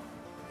sign.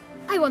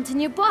 I want a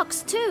new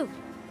box too.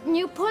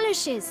 New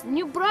polishes,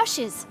 new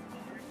brushes.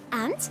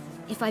 And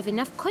if I've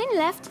enough coin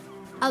left,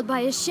 I'll buy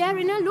a share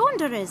in a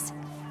launderer's.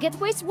 Get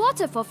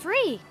wastewater for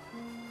free.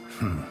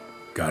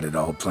 Got it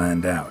all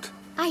planned out.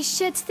 I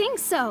should think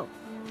so.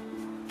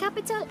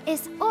 Capital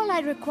is all I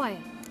require.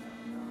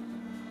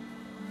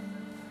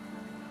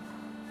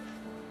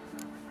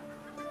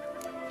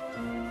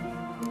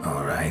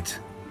 All right.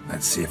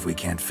 Let's see if we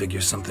can't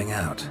figure something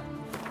out.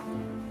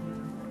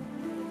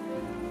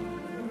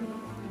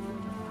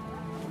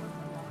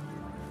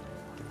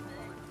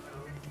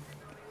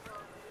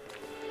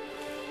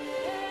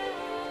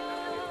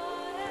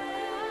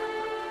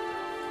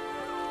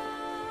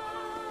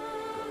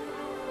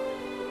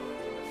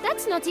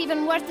 That's not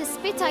even worth the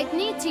spit I'd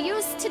need to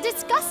use to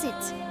discuss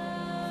it.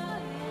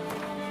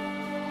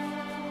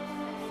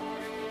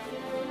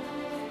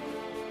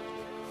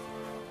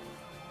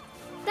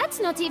 That's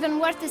not even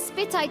worth the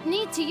spit I'd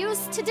need to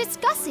use to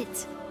discuss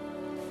it.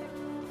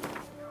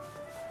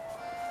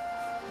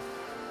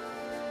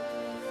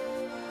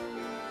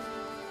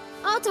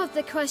 Out of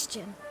the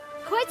question.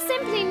 Quite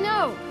simply,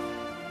 no.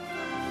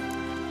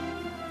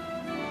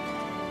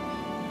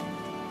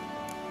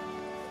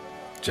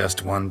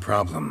 Just one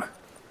problem.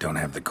 Don't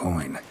have the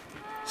coin.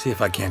 See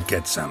if I can't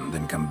get some,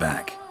 then come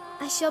back.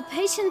 I shall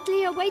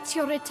patiently await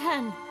your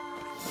return.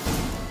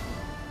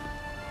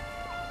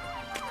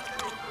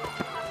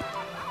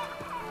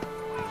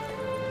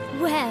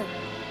 Well,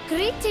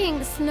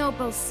 greetings,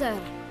 noble sir.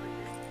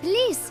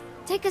 Please,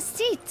 take a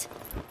seat.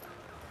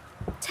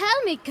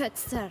 Tell me, good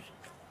sir,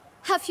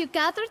 have you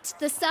gathered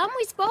the sum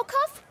we spoke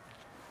of?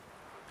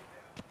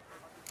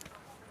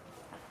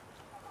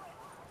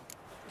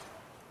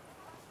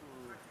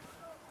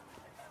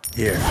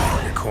 Here,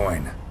 your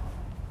coin.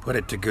 Put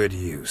it to good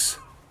use.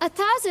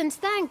 1,000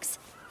 thanks.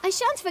 I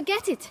shan't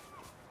forget it.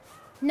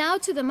 Now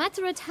to the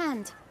matter at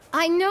hand.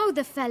 I know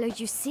the fellow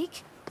you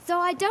seek, though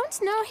I don't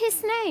know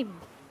his name.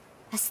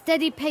 A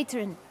steady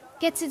patron,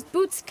 gets his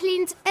boots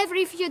cleaned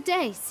every few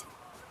days.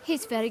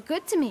 He's very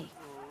good to me.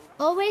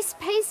 Always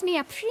pays me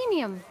a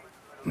premium.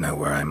 Know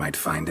where I might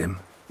find him?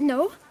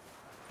 No,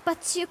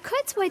 but you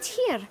could wait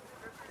here.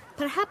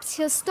 Perhaps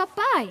he'll stop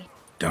by.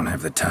 Don't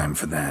have the time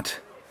for that.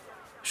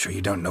 Sure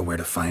you don't know where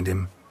to find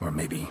him? Or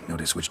maybe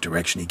notice which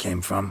direction he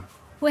came from?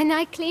 When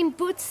I clean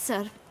boots,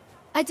 sir,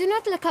 I do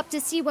not look up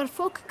to see where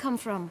folk come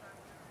from.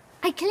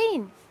 I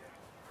clean.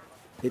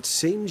 It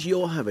seems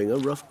you're having a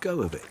rough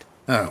go of it.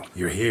 Oh,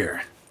 you're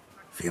here.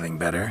 Feeling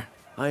better?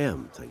 I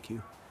am, thank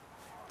you.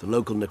 The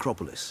local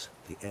necropolis,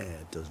 The air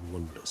does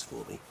wonders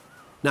for me.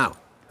 Now,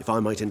 if I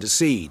might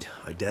intercede,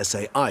 I dare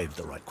say I've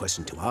the right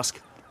question to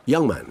ask.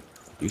 Young man,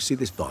 you see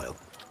this vial?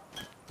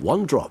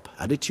 One drop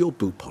added to your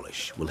boot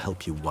polish will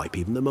help you wipe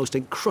even the most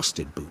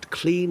encrusted boot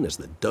clean as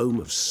the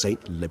dome of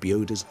St.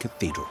 Lebioda's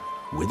Cathedral.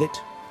 With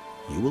it,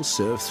 you will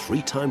serve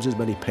 3 times as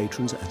many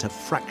patrons at a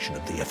fraction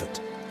of the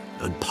effort,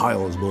 and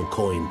piles more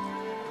coin.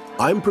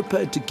 I'm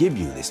prepared to give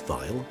you this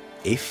vial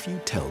if you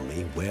tell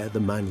me where the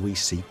man we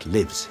seek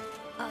lives.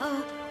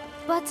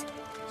 But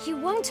you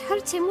won't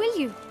hurt him, will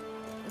you?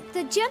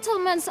 The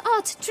gentleman's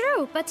art,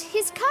 true, but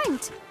he's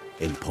kind.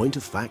 In point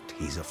of fact,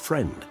 he's a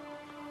friend.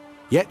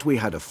 Yet we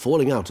had a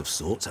falling out of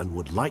sorts and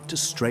would like to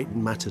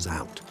straighten matters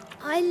out.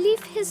 I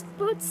leave his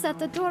boots at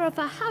the door of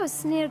a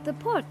house near the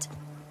port.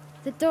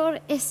 The door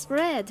is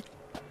red,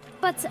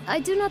 but I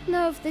do not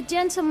know if the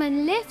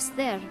gentleman lives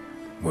there.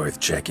 Worth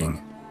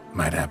checking.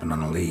 Might happen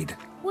on a lead.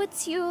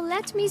 Would you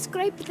let me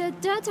scrape the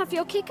dirt off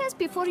your kickers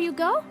before you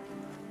go?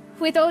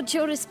 With all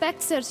due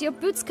respect, sirs, your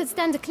boots could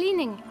stand a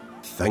cleaning.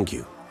 Thank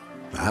you.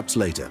 Perhaps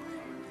later.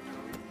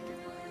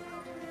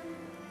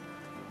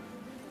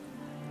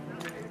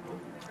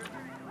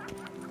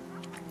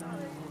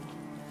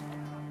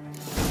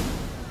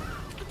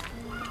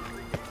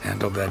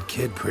 Handled that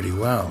kid pretty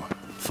well.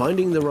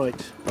 Finding the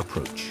right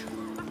approach.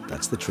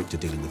 That's the trick to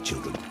dealing with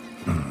children.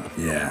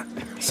 Yeah,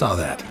 saw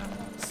that.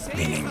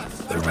 Meaning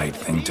the right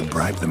thing to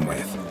bribe them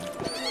with.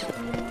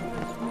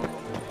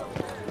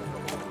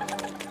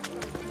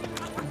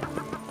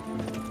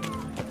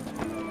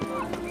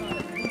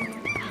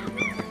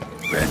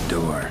 Red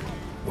door.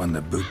 One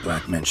the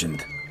bootblack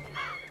mentioned.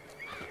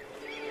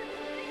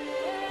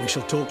 We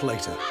shall talk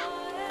later.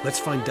 Let's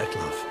find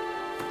Detlef.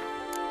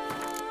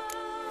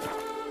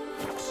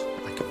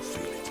 I can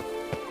feel it.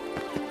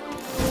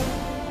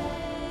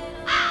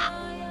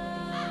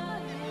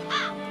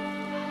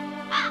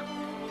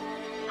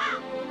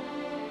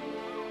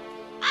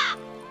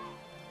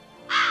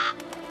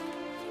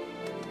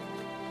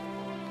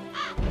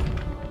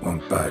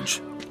 Won't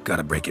budge.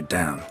 Gotta break it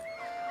down.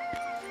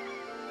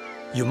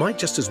 You might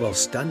just as well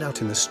stand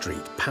out in the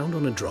street, pound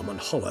on a drum and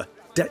holler,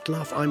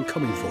 "Detlef, I'm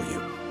coming for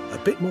you." A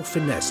bit more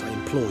finesse, I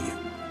implore you.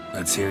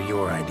 Let's hear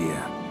your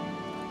idea.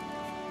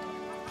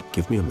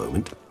 Give me a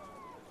moment.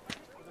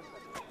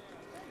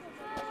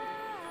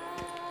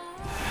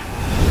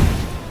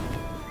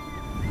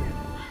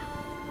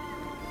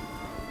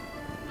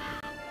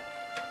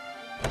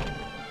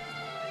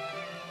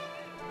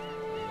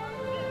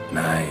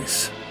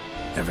 Nice.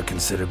 Ever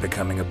consider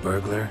becoming a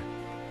burglar?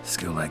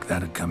 Skill like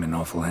that'd come in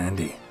awful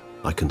handy.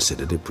 I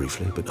considered it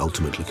briefly, but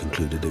ultimately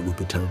concluded it would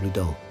be terribly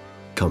dull.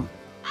 Come.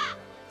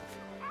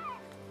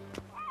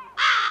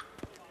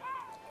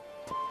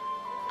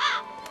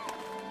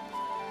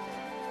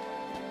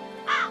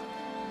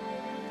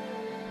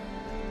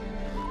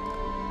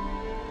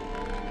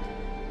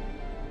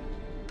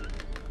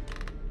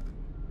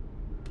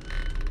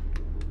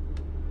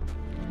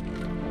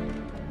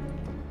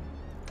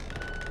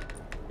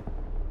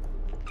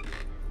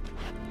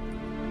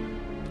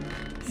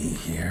 He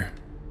here?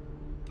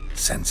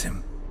 Sense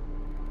him.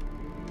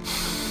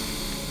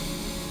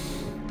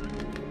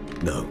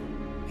 No,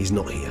 he's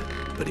not here,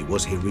 but he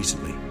was here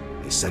recently.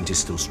 His scent is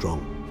still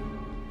strong.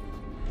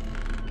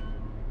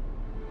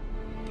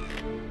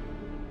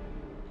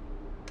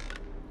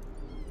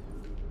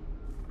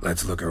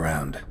 Let's look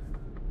around.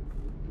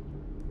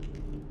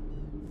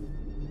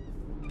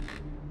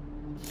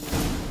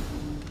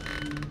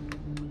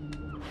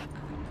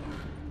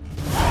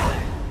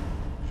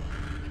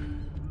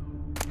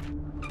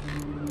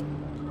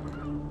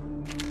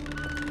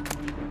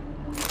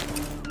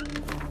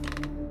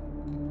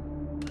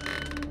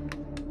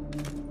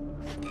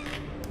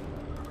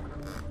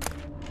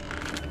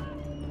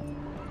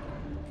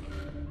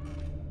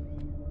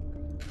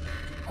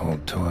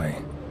 Old toy.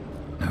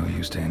 No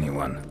use to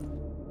anyone.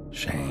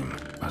 Shame.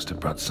 Must have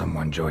brought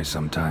someone joy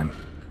sometime.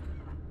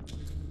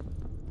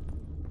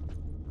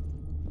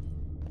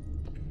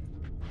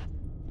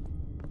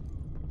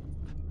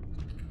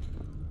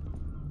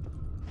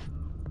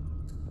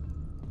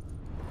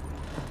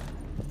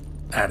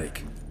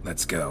 Attic.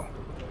 Let's go.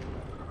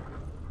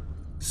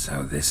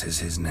 So this is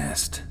his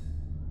nest.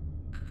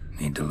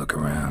 Need to look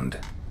around.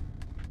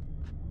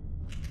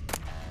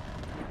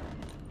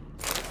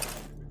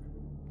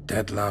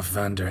 Detlef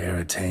van der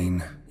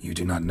Eretain, you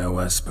do not know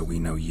us, but we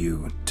know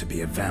you to be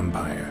a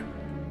vampire.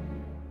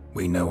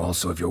 We know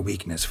also of your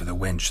weakness for the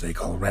wench they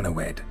call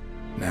Renawed.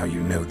 Now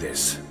you know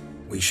this.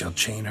 We shall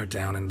chain her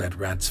down and let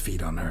rats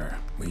feed on her.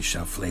 We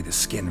shall flay the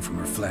skin from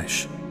her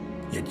flesh.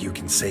 Yet you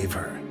can save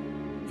her.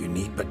 You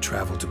need but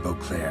travel to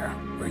Beauclair,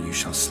 where you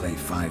shall slay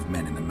 5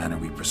 men in the manner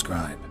we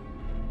prescribe.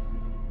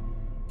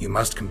 You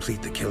must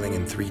complete the killing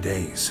in 3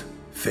 days.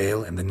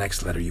 Fail, and the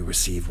next letter you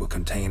receive will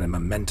contain a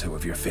memento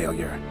of your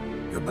failure.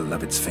 Your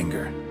beloved's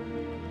finger.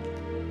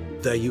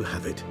 There you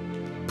have it.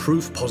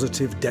 Proof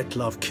positive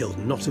Detlef killed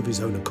not of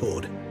his own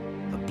accord.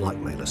 A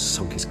blackmailer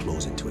sunk his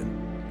claws into him.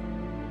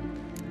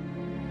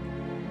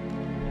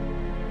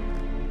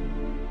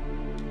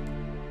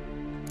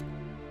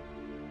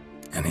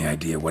 Any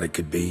idea what it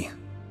could be?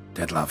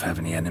 Dettlaff have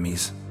any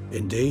enemies?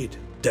 Indeed.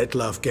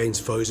 Dettlaff gains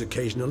foes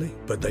occasionally,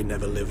 but they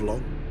never live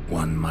long.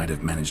 One might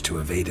have managed to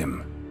evade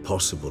him.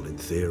 Possible in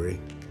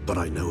theory, but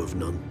I know of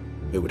none.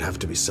 It would have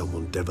to be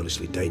someone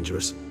devilishly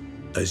dangerous.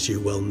 As you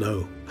well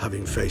know,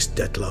 having faced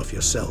Dettlaff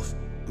yourself,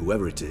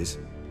 whoever it is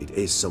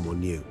someone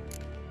new.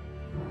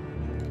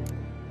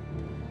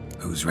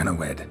 Who's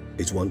Renawed?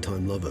 His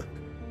one-time lover.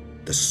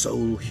 The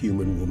sole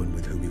human woman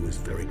with whom he was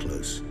very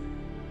close.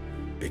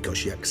 Because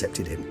she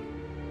accepted him.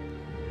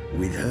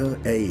 With her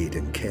aid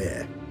and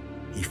care,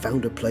 he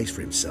found a place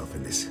for himself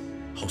in this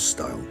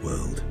hostile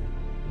world.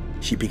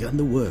 She began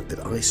the work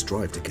that I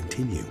strive to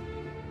continue.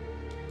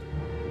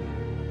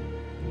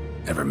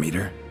 Ever meet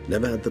her?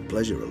 Never had the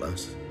pleasure,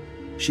 alas.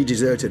 She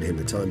deserted him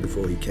the time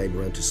before he came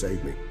around to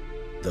save me,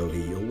 though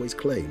he always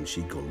claimed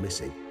she'd gone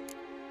missing.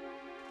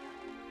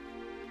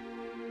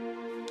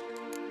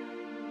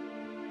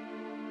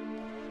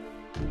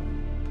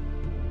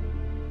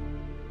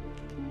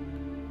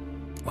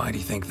 Why do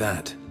you think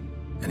that?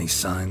 Any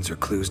signs or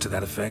clues to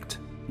that effect?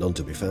 None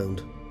to be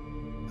found.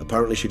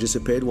 Apparently she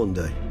disappeared one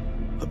day.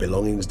 Her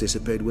belongings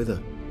disappeared with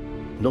her.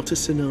 Not a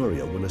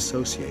scenario one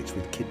associates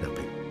with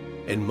kidnapping.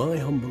 In my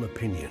humble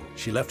opinion,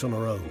 she left on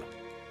her own.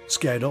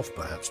 Scared off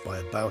perhaps by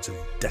a bout of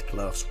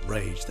Dettlaff's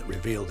rage that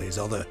revealed his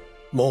other,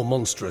 more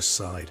monstrous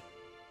side.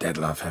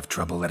 Dettlaff have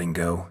trouble letting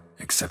go,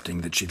 accepting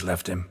that she'd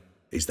left him?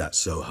 Is that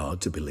so hard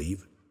to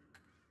believe?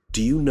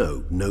 Do you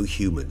know no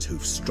humans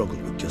who've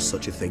struggled with just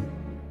such a thing?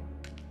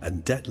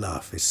 And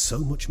Dettlaff is so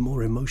much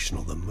more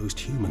emotional than most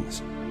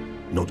humans.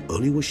 Not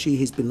only was she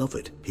his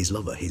beloved, his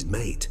lover, his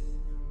mate,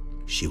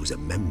 she was a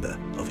member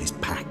of his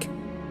pack.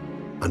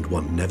 And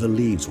one never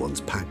leaves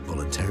one's pack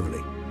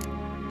voluntarily.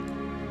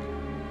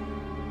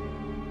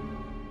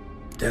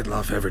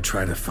 Dettlaff ever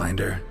try to find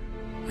her?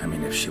 I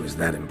mean, if she was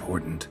that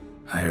important.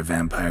 Higher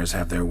vampires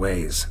have their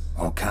ways,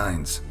 all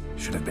kinds.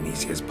 Should have been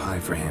easy as pie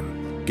for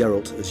him.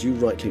 Geralt, as you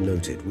rightly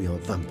noted, we are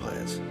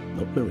vampires,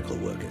 not miracle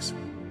workers.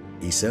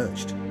 He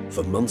searched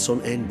for months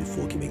on end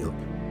before giving up.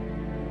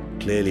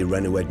 Clearly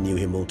Renawed knew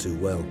him all too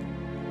well.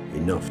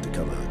 Enough to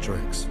cover her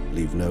tracks,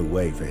 leave no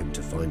way for him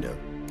to find her.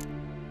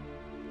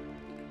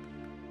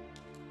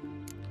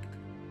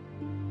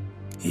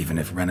 Even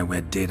if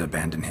Renawed did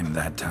abandon him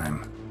that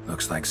time,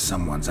 looks like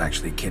someone's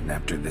actually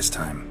kidnapped her this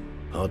time.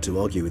 Hard to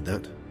argue with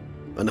that.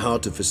 And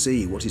hard to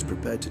foresee what he's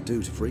prepared to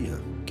do to free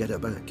her, get her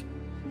back.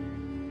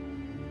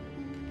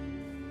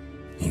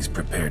 He's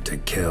prepared to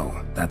kill,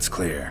 that's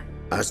clear.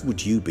 As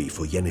would you be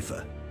for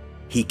Yennefer.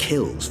 He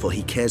kills for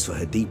he cares for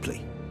her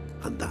deeply.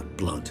 And that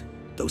blood,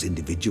 those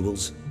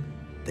individuals,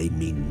 they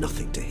mean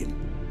nothing to him.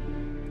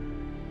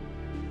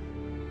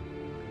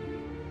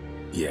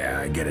 Yeah,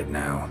 I get it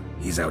now.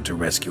 He's out to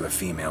rescue a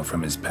female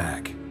from his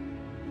pack.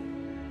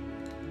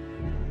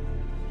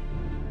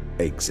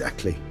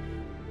 Exactly.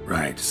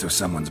 Right, so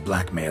someone's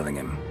blackmailing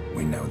him.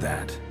 We know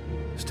that.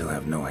 Still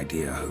have no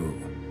idea who.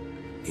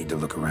 Need to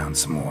look around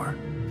some more.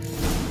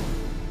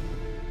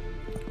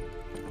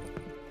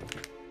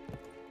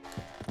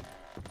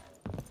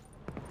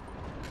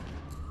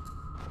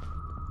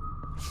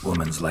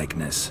 Woman's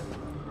likeness.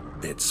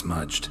 Bit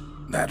smudged.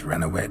 That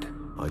Renawed?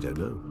 I don't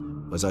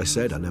know. As I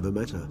said, I never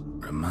met her.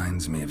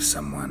 Reminds me of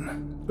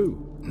someone.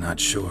 Who? Not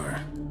sure.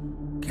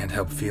 Can't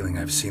help feeling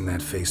I've seen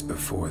that face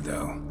before,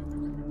 though.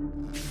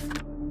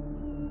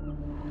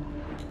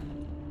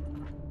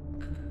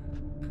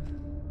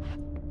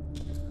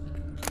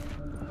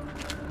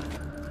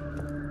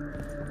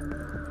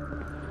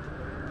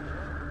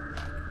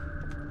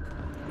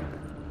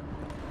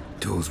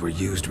 Tools were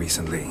used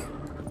recently.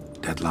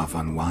 Dettlaff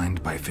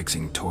unwind by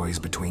fixing toys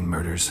between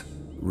murders.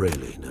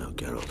 Really now,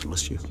 Geralt,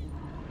 must you?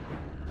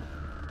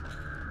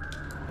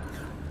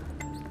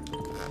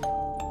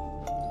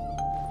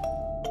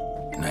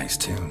 Nice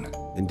tune.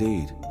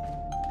 Indeed.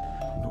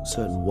 I'm not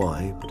certain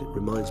why, but it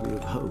reminds me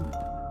of home.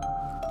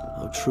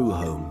 Our true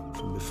home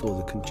from before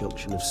the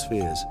conjunction of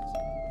spheres.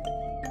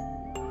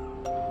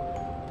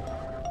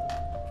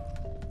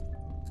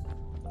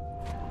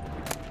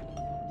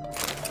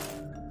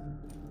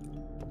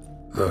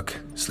 Look,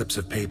 slips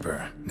of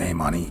paper, name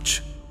on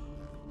each.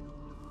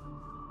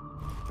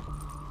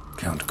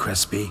 Count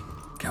Crespi,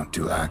 Count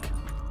Dulac,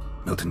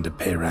 Milton de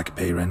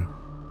Peyrac-Peyrin,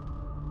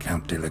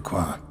 Count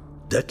Delacroix.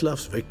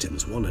 Dettlaff's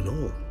victims, one and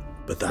all.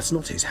 But that's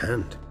not his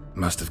hand.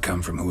 Must have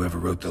come from whoever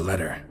wrote the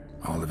letter.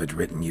 All of it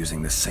written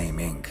using the same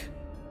ink.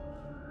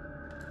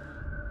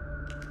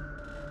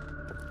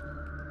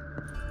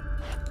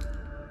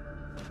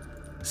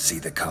 See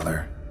the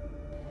color?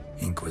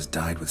 Ink was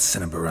dyed with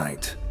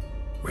cinnabarite.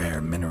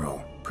 Rare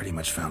mineral, pretty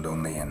much found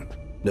only in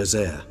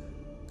Nazaire,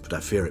 but I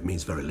fear it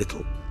means very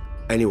little.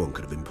 Anyone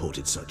could have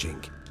imported such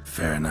ink.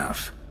 Fair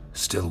enough.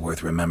 Still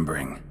worth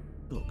remembering.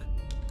 Look,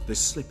 this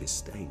slip is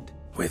stained.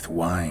 With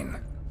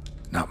wine.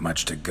 Not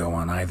much to go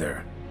on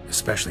either,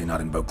 especially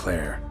not in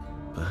Beauclair.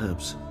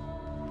 Perhaps.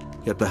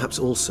 Yet perhaps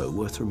also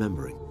worth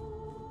remembering.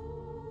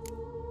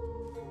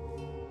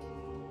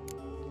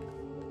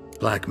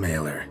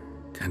 Blackmailer.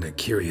 Kinda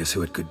curious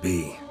who it could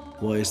be.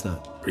 Why is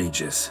that?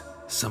 Regis.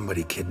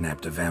 Somebody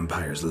kidnapped a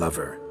vampire's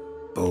lover,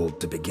 bold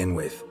to begin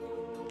with.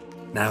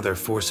 Now they're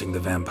forcing the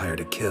vampire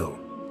to kill.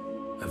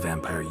 A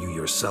vampire you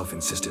yourself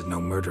insisted no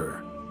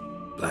murderer.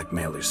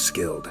 Blackmailer's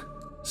skilled.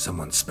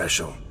 Someone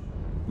special.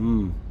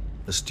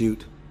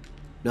 Astute.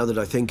 Now that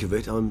I think of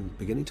it, I'm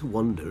beginning to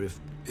wonder if...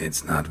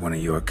 It's not one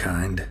of your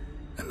kind?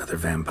 Another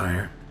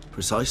vampire?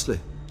 Precisely.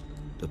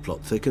 The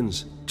plot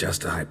thickens.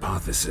 Just a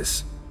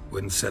hypothesis.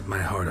 Wouldn't set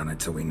my heart on it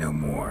till we know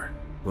more.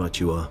 Right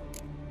you are.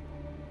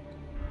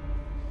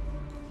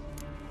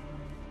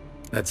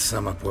 Let's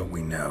sum up what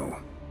we know.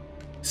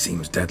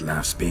 Seems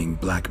Detlef's being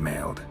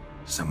blackmailed.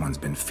 Someone's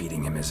been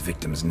feeding him his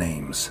victims'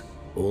 names.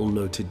 All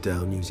noted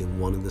down using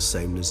one and the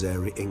same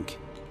Nazari ink,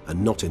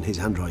 and not in his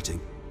handwriting.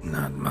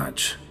 Not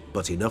much.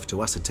 But enough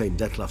to ascertain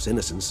Detlef's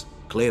innocence,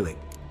 clearly.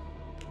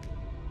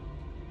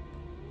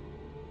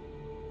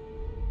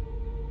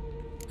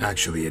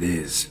 Actually, it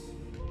is.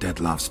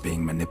 Detlef's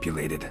being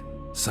manipulated.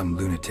 Some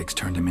lunatics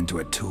turned him into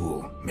a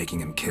tool,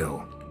 making him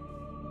kill.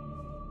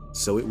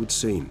 So it would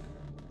seem.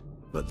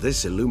 But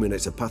this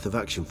illuminates a path of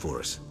action for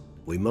us.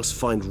 We must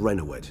find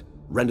Renowed,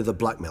 render the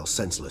blackmail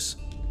senseless.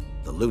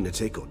 The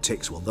lunatic or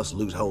ticks will thus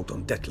lose hold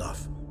on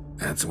Detlef.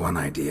 That's one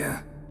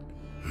idea.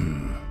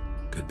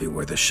 Could be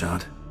worth a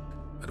shot.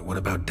 But what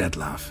about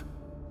Detlef?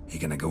 He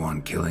gonna go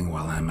on killing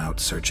while I'm out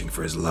searching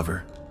for his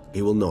lover?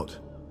 He will not.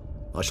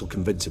 I shall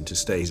convince him to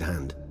stay his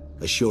hand.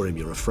 Assure him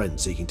you're a friend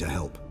seeking to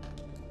help.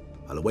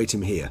 I'll await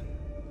him here.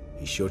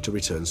 He's sure to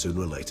return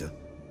sooner or later.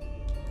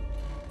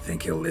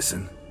 Think he'll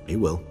listen? He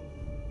will.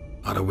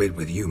 Ought to wait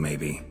with you,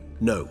 maybe.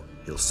 No,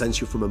 he'll sense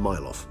you from a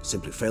mile off.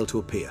 Simply fail to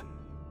appear.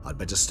 I'd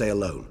better stay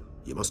alone.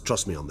 You must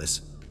trust me on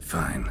this.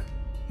 Fine.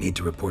 Need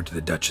to report to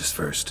the Duchess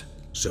first.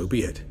 So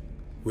be it.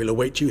 We'll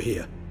await you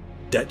here.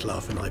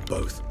 Detlef and I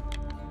both.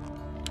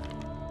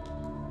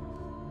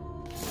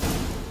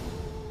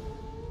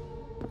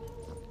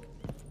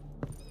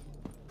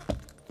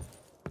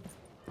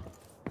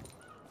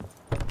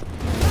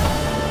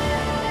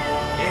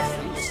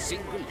 Every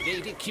single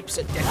lady keeps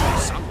a devil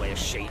somewhere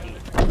shady.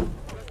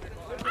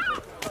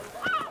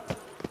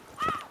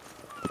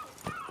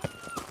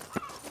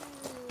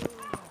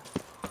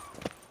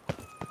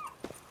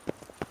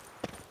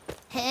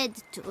 Head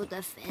to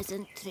the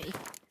pheasant tree.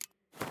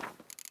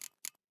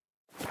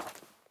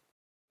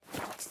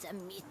 Put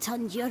some meat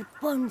on your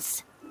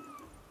bones.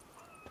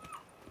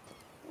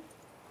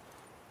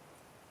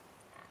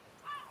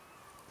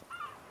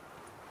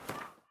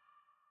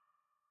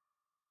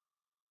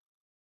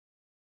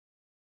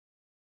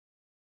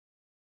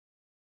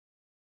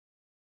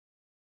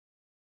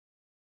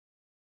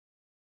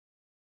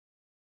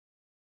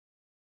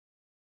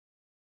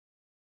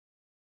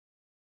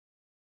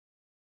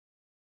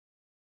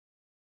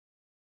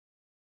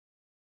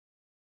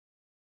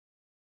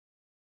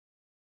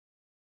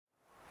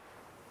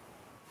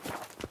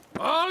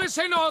 All is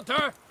in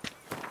order!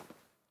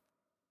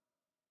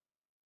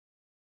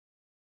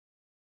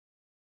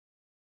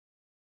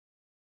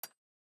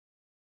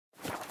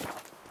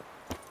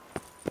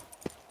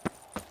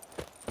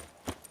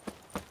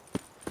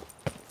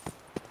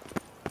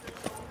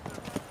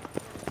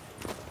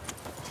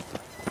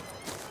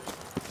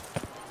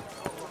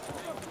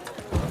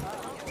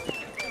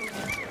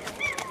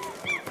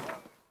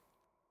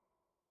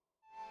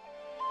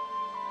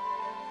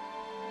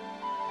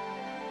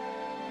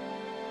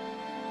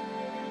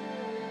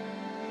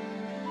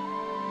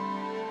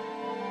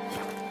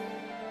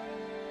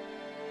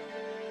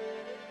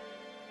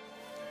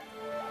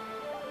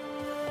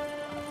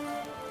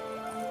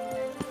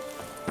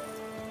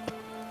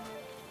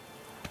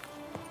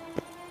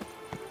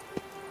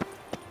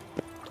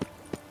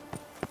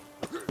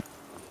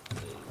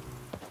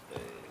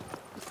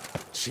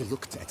 She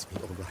looked at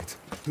me, all right.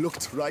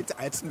 Looked right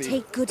at me.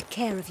 Take good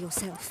care of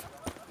yourself.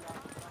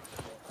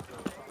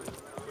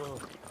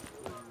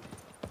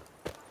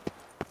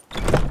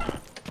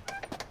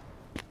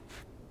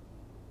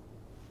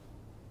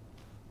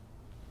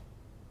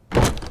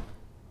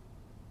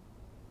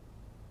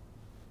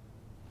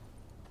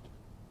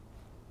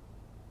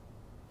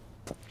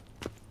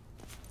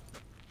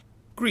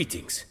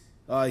 Greetings.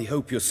 I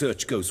hope your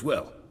search goes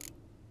well.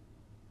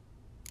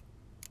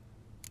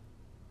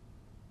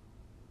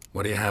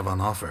 What do you have on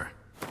offer?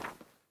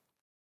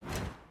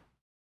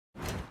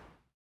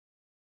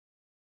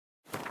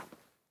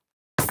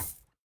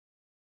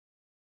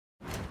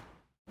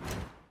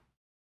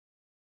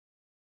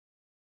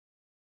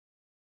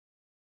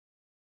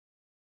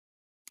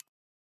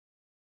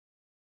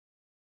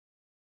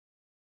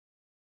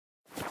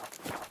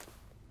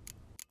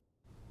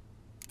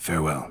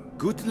 Farewell.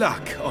 Good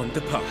luck on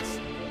the path.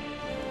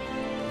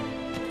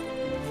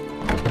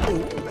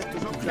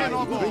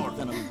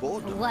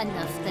 One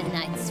of the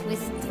knights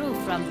withdrew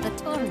from the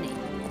tourney.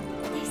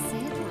 They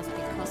say it was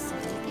because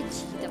certificate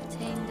she'd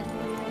obtained.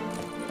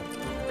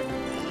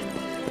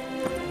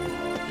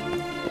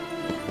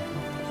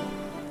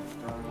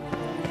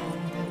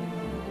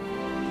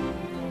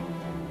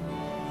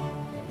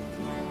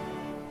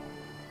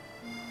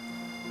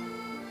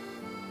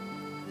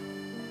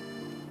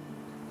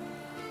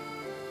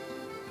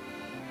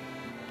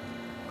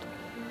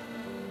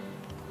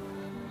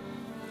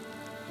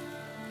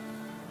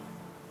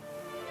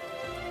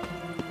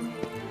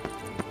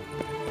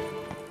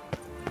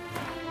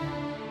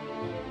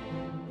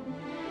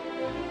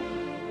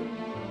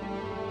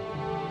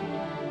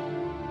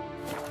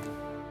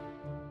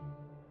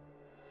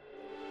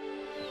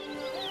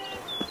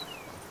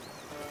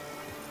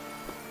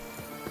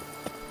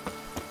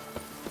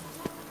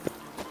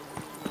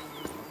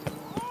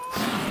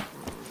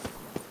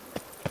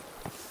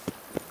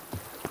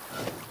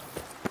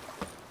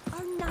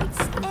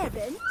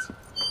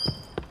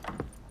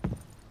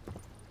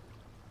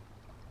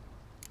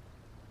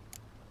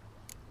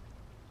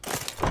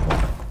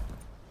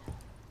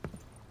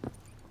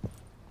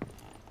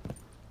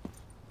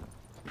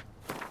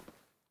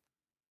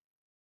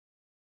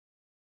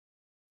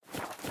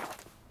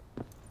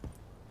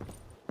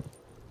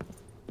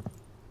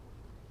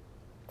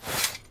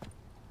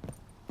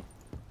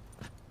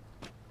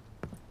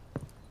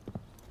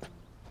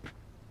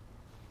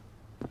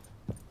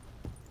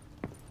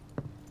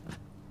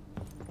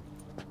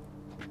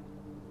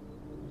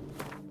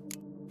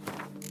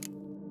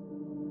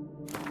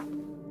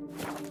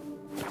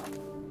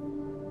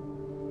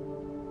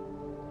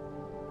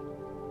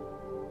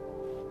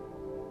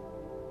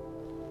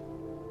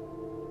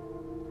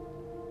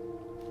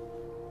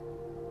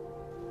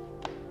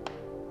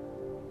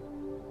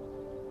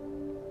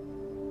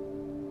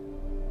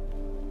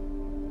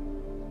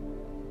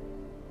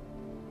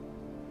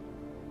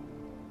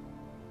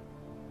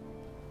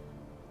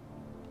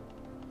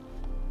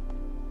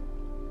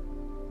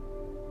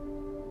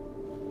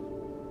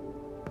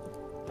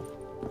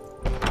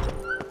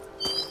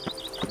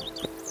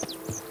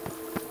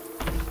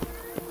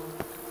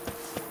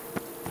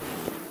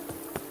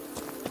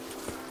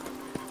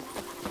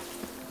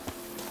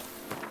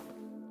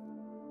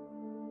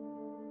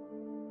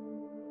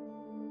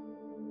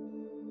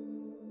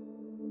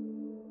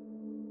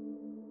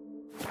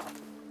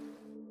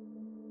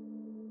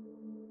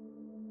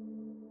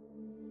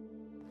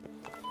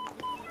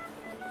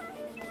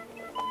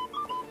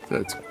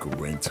 That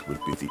Gwent will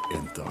be the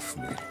end of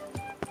me.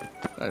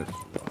 I've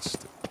lost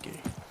the game.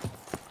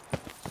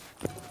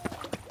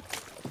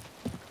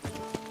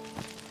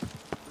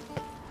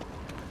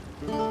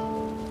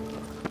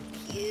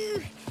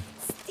 Phew,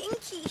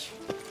 stinky.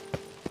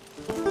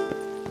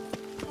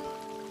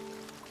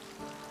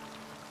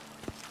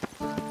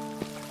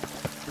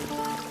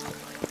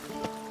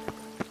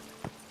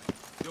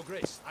 Your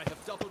Grace, I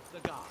have doubled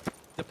the guard.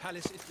 The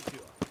palace is secure.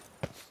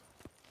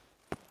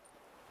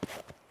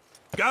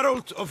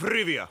 Geralt of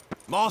Rivia,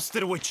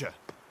 Master Witcher.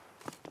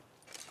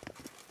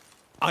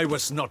 I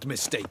was not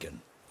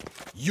mistaken.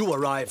 You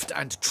arrived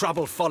and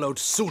trouble followed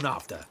soon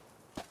after.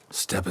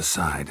 Step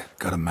aside.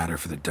 Got a matter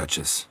for the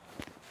Duchess.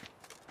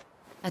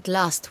 At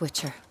last,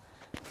 Witcher.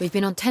 We've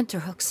been on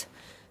tenterhooks.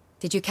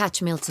 Did you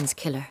catch Milton's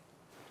killer?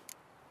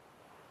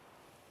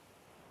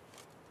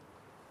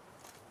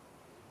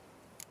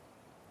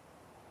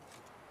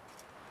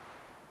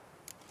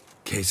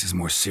 Case is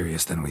more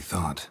serious than we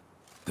thought.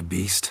 The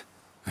beast?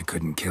 I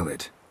couldn't kill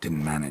it.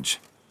 Didn't manage.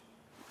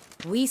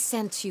 We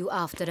sent you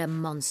after a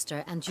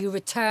monster, and you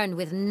return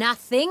with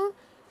nothing?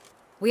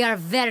 We are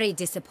very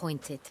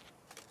disappointed.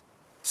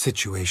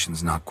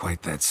 Situation's not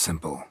quite that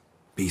simple.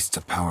 Beast's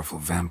a powerful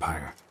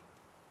vampire.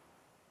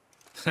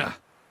 Ha!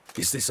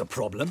 Is this a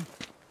problem?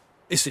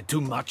 Is it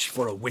too much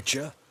for a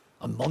Witcher?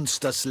 A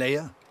monster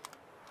slayer?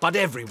 But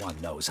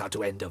everyone knows how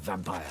to end a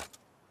vampire.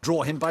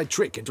 Draw him by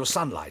trick into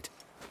sunlight.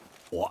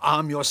 Or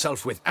arm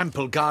yourself with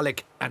ample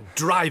garlic and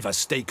drive a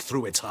stake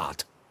through its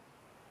heart.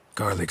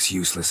 Garlic's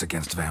useless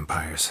against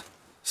vampires.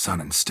 Sun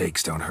and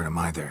stakes don't hurt him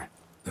either.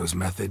 Those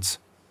methods,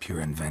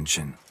 pure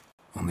invention.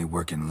 Only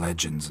work in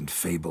legends and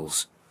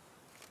fables.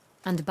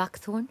 And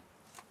buckthorn?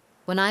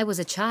 When I was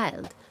a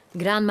child,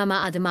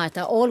 Grandmama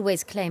Ademarta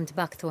always claimed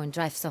buckthorn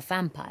drives off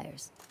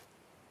vampires.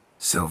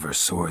 Silver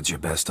sword's your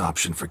best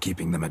option for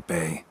keeping them at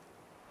bay.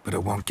 But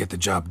it won't get the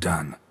job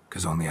done,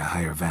 because only a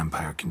higher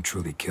vampire can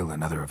truly kill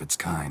another of its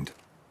kind.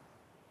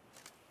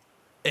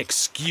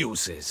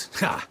 Excuses.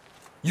 Ha!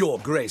 Your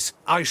Grace,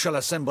 I shall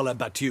assemble a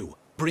battue.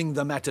 Bring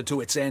the matter to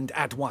its end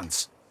at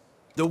once.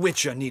 The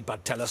Witcher need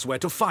but tell us where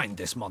to find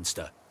this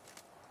monster.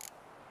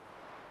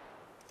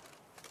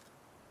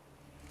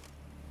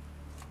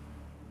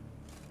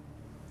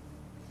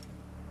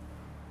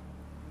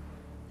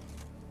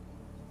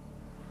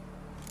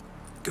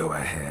 Go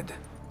ahead.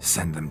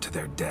 Send them to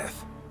their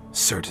death.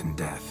 Certain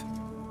death.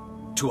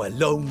 To a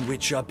lone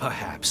Witcher,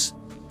 perhaps.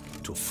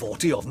 To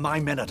 40 of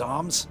my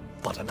men-at-arms,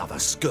 but another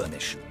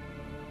skirmish.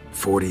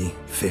 40,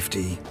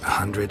 50,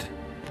 100,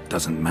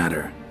 doesn't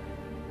matter.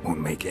 Won't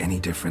make any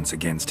difference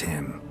against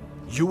him.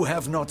 You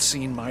have not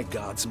seen my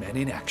guardsmen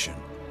in action.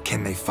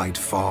 Can they fight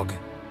fog?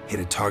 Hit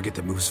a target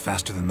that moves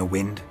faster than the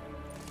wind?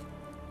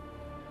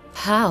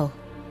 How?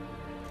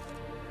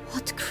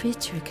 What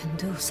creature can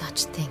do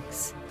such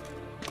things?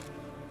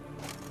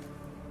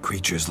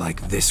 Creatures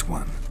like this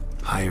one.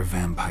 Higher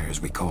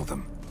vampires, we call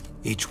them.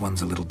 Each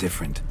one's a little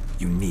different.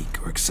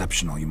 Unique or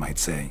exceptional, you might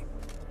say.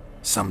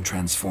 Some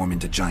transform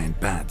into giant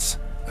bats.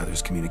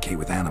 Others communicate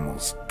with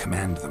animals,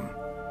 command them.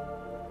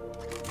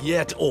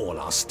 Yet all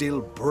are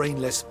still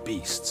brainless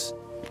beasts.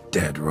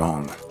 Dead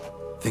wrong.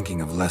 Thinking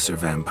of lesser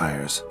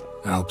vampires.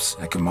 Alps,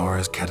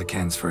 Ekamaras,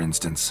 Catacans, for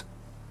instance.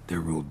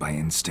 They're ruled by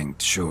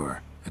instinct,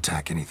 sure.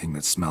 Attack anything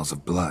that smells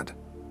of blood.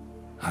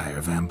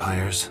 Higher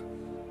vampires?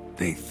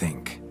 They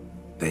think.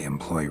 They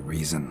employ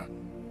reason.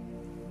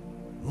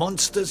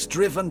 Monsters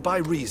driven by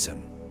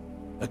reason.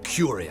 A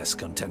curious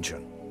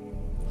contention.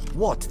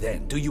 What,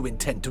 then, do you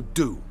intend to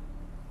do?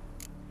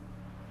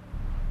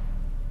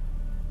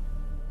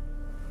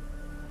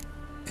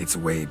 It's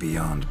way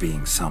beyond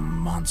being some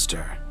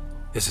monster.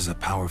 This is a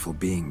powerful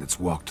being that's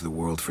walked the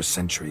world for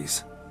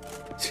centuries.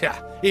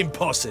 Yeah,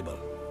 impossible.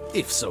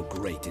 If so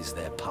great is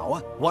their power,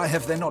 why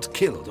have they not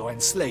killed or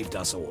enslaved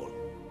us all?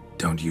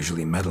 Don't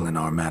usually meddle in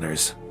our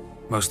matters.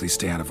 Mostly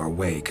stay out of our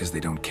way because they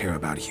don't care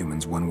about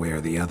humans one way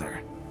or the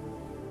other.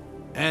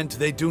 And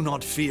they do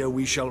not fear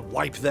we shall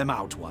wipe them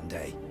out one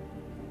day.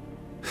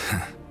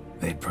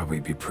 They'd probably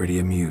be pretty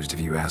amused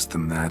if you asked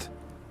them that.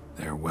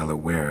 They're well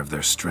aware of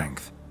their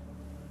strength.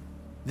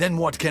 Then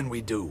what can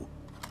we do?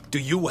 Do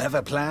you have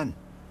a plan?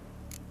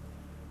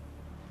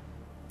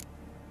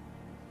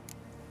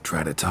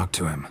 Try to talk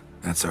to him.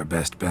 That's our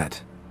best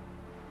bet.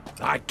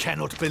 I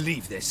cannot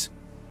believe this.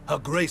 Her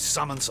Grace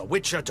summons a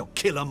Witcher to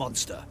kill a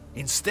monster.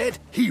 Instead,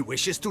 he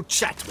wishes to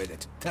chat with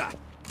it. Ha.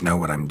 Know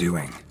what I'm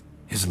doing.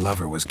 His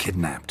lover was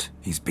kidnapped.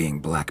 He's being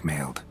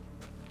blackmailed.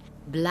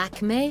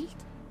 Blackmailed?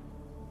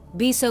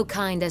 Be so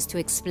kind as to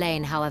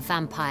explain how a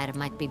vampire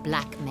might be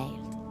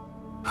blackmailed.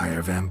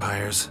 Higher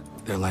vampires?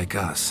 They're like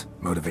us,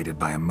 motivated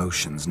by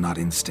emotions, not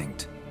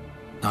instinct.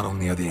 Not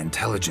only are they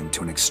intelligent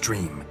to an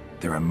extreme,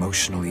 they're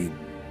emotionally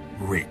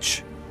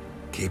rich,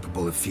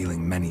 capable of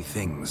feeling many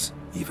things,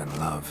 even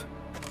love.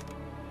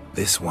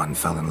 This one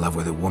fell in love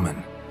with a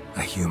woman,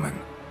 a human,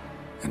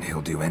 and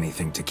he'll do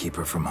anything to keep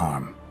her from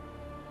harm.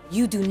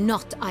 You do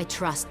not, I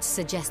trust,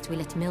 suggest we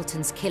let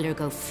Milton's killer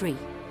go free.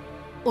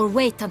 Or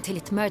wait until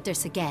it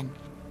murders again.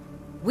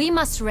 We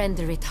must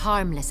render it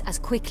harmless as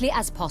quickly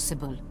as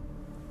possible.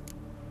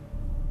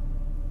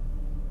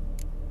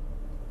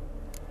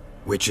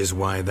 Which is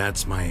why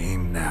that's my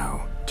aim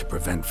now, to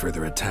prevent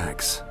further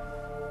attacks.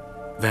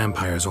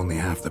 Vampires only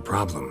half the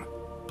problem.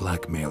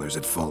 Blackmailers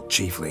at fault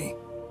chiefly.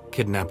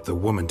 Kidnapped the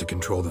woman to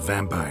control the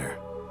vampire.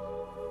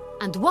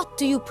 And what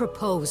do you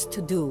propose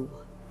to do?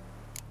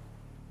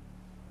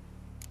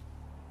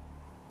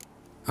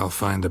 I'll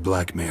find the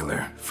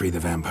blackmailer, free the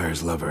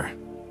vampire's lover.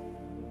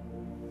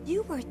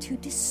 You were to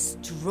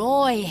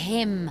destroy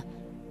him,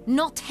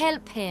 not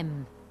help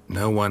him.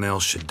 No one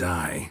else should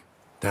die.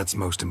 That's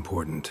most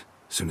important.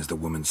 Soon as the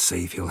woman's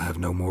safe, he'll have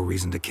no more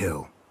reason to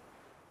kill.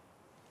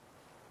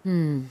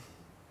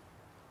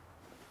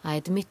 I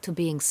admit to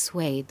being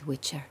swayed,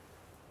 Witcher.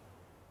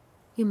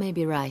 You may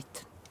be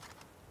right.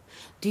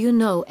 Do you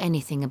know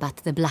anything about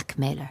the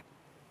blackmailer?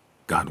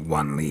 Got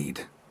one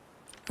lead.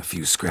 A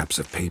few scraps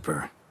of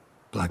paper.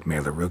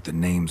 Blackmailer wrote the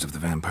names of the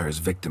vampire's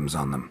victims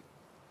on them.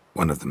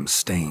 One of them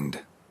stained.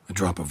 A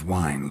drop of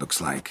wine,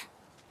 looks like.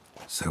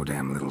 So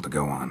damn little to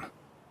go on.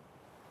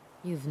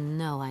 You've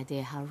no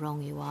idea how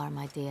wrong you are,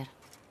 my dear.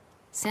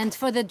 Send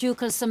for the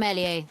ducal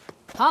sommelier.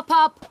 Hop,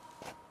 hop!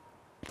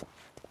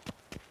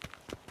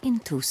 In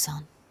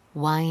Tucson,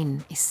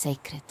 wine is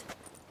sacred.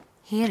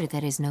 Here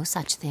there is no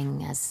such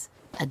thing as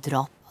a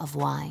drop of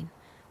wine,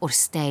 or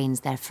stains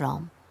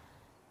therefrom.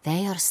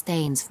 They are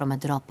stains from a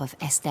drop of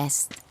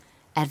Est,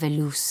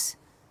 Ervelus,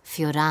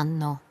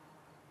 Fiorano.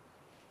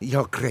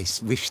 Your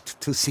Grace wished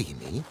to see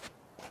me?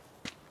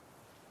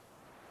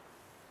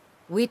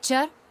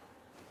 Witcher,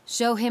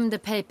 show him the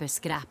paper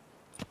scrap.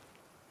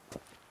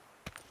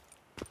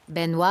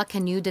 Benoit,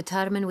 can you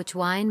determine which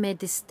wine made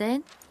this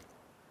stain?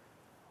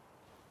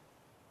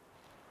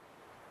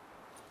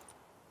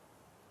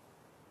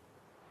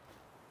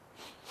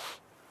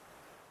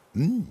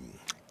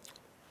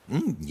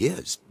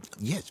 Yes,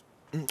 yes.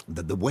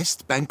 The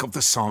west bank of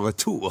the Sarre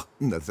too.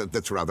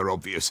 That's rather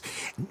obvious.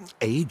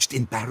 Aged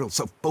in barrels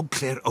of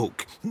Beauclair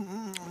oak.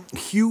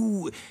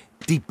 Hue,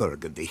 deep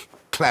burgundy.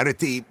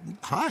 Clarity,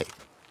 high.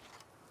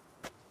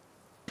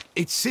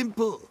 It's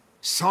simple.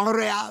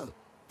 Saint-Réal,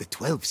 the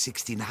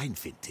 1269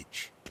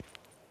 vintage.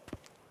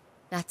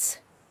 That's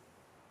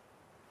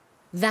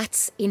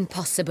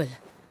impossible.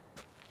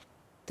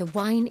 The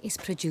wine is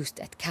produced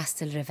at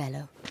Castel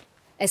Ravello,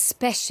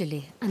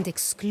 especially and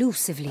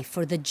exclusively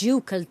for the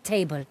ducal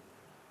table.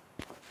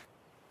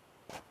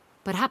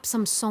 Perhaps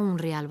some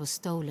Saint-Réal was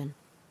stolen.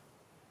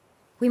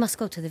 We must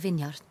go to the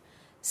vineyard,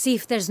 see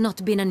if there's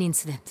not been an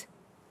incident.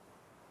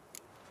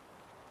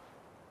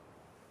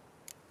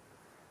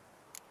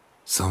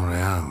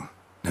 Saint-Réal.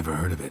 Never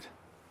heard of it.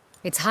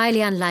 It's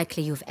highly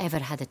unlikely you've ever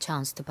had a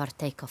chance to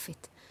partake of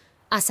it.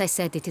 As I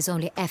said, it is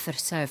only ever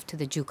served to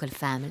the ducal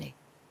family.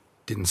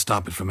 Didn't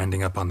stop it from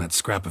ending up on that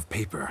scrap of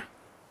paper.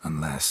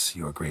 Unless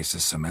your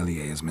Grace's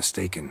sommelier is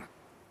mistaken.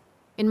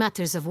 In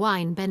matters of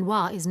wine,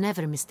 Benoit is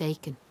never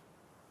mistaken.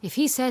 If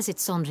he says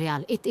it's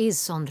Saint-Réal, it is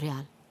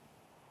Saint-Réal.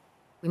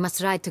 We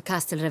must ride to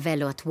Castel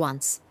Ravello at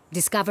once.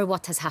 Discover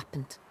what has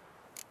happened.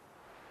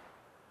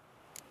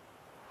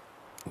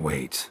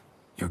 Wait.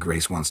 Your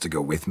Grace wants to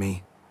go with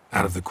me?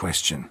 Out of the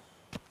question.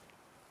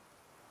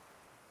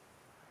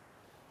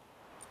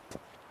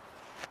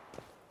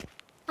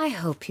 I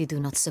hope you do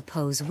not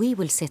suppose we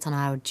will sit on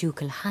our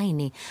ducal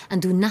hiney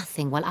and do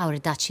nothing while our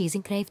duchy is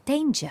in grave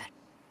danger.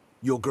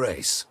 Your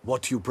Grace,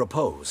 what you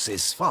propose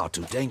is far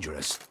too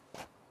dangerous.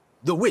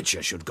 The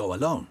Witcher should go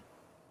alone.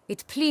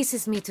 It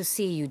pleases me to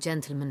see you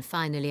gentlemen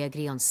finally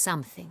agree on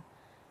something.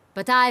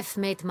 But I've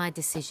made my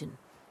decision.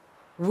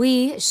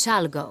 We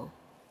shall go,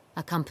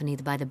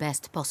 accompanied by the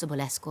best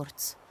possible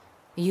escorts.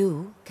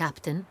 You,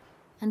 Captain,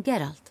 and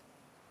Geralt.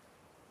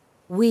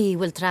 We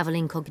will travel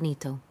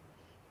incognito.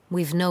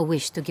 We've no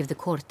wish to give the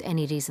court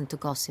any reason to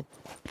gossip.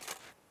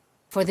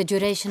 For the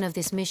duration of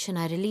this mission,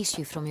 I release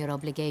you from your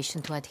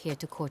obligation to adhere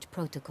to court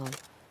protocol.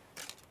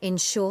 In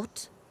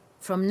short,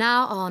 from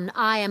now on,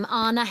 I am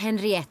Anna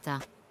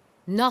Henrietta,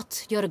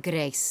 not your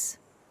Grace.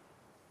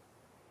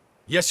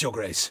 Yes, Your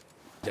Grace.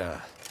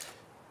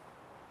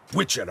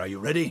 Witcher, are you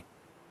ready?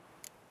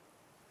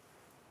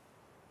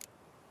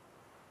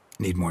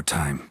 Need more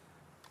time.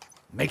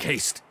 Make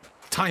haste.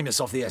 Time is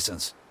of the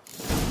essence.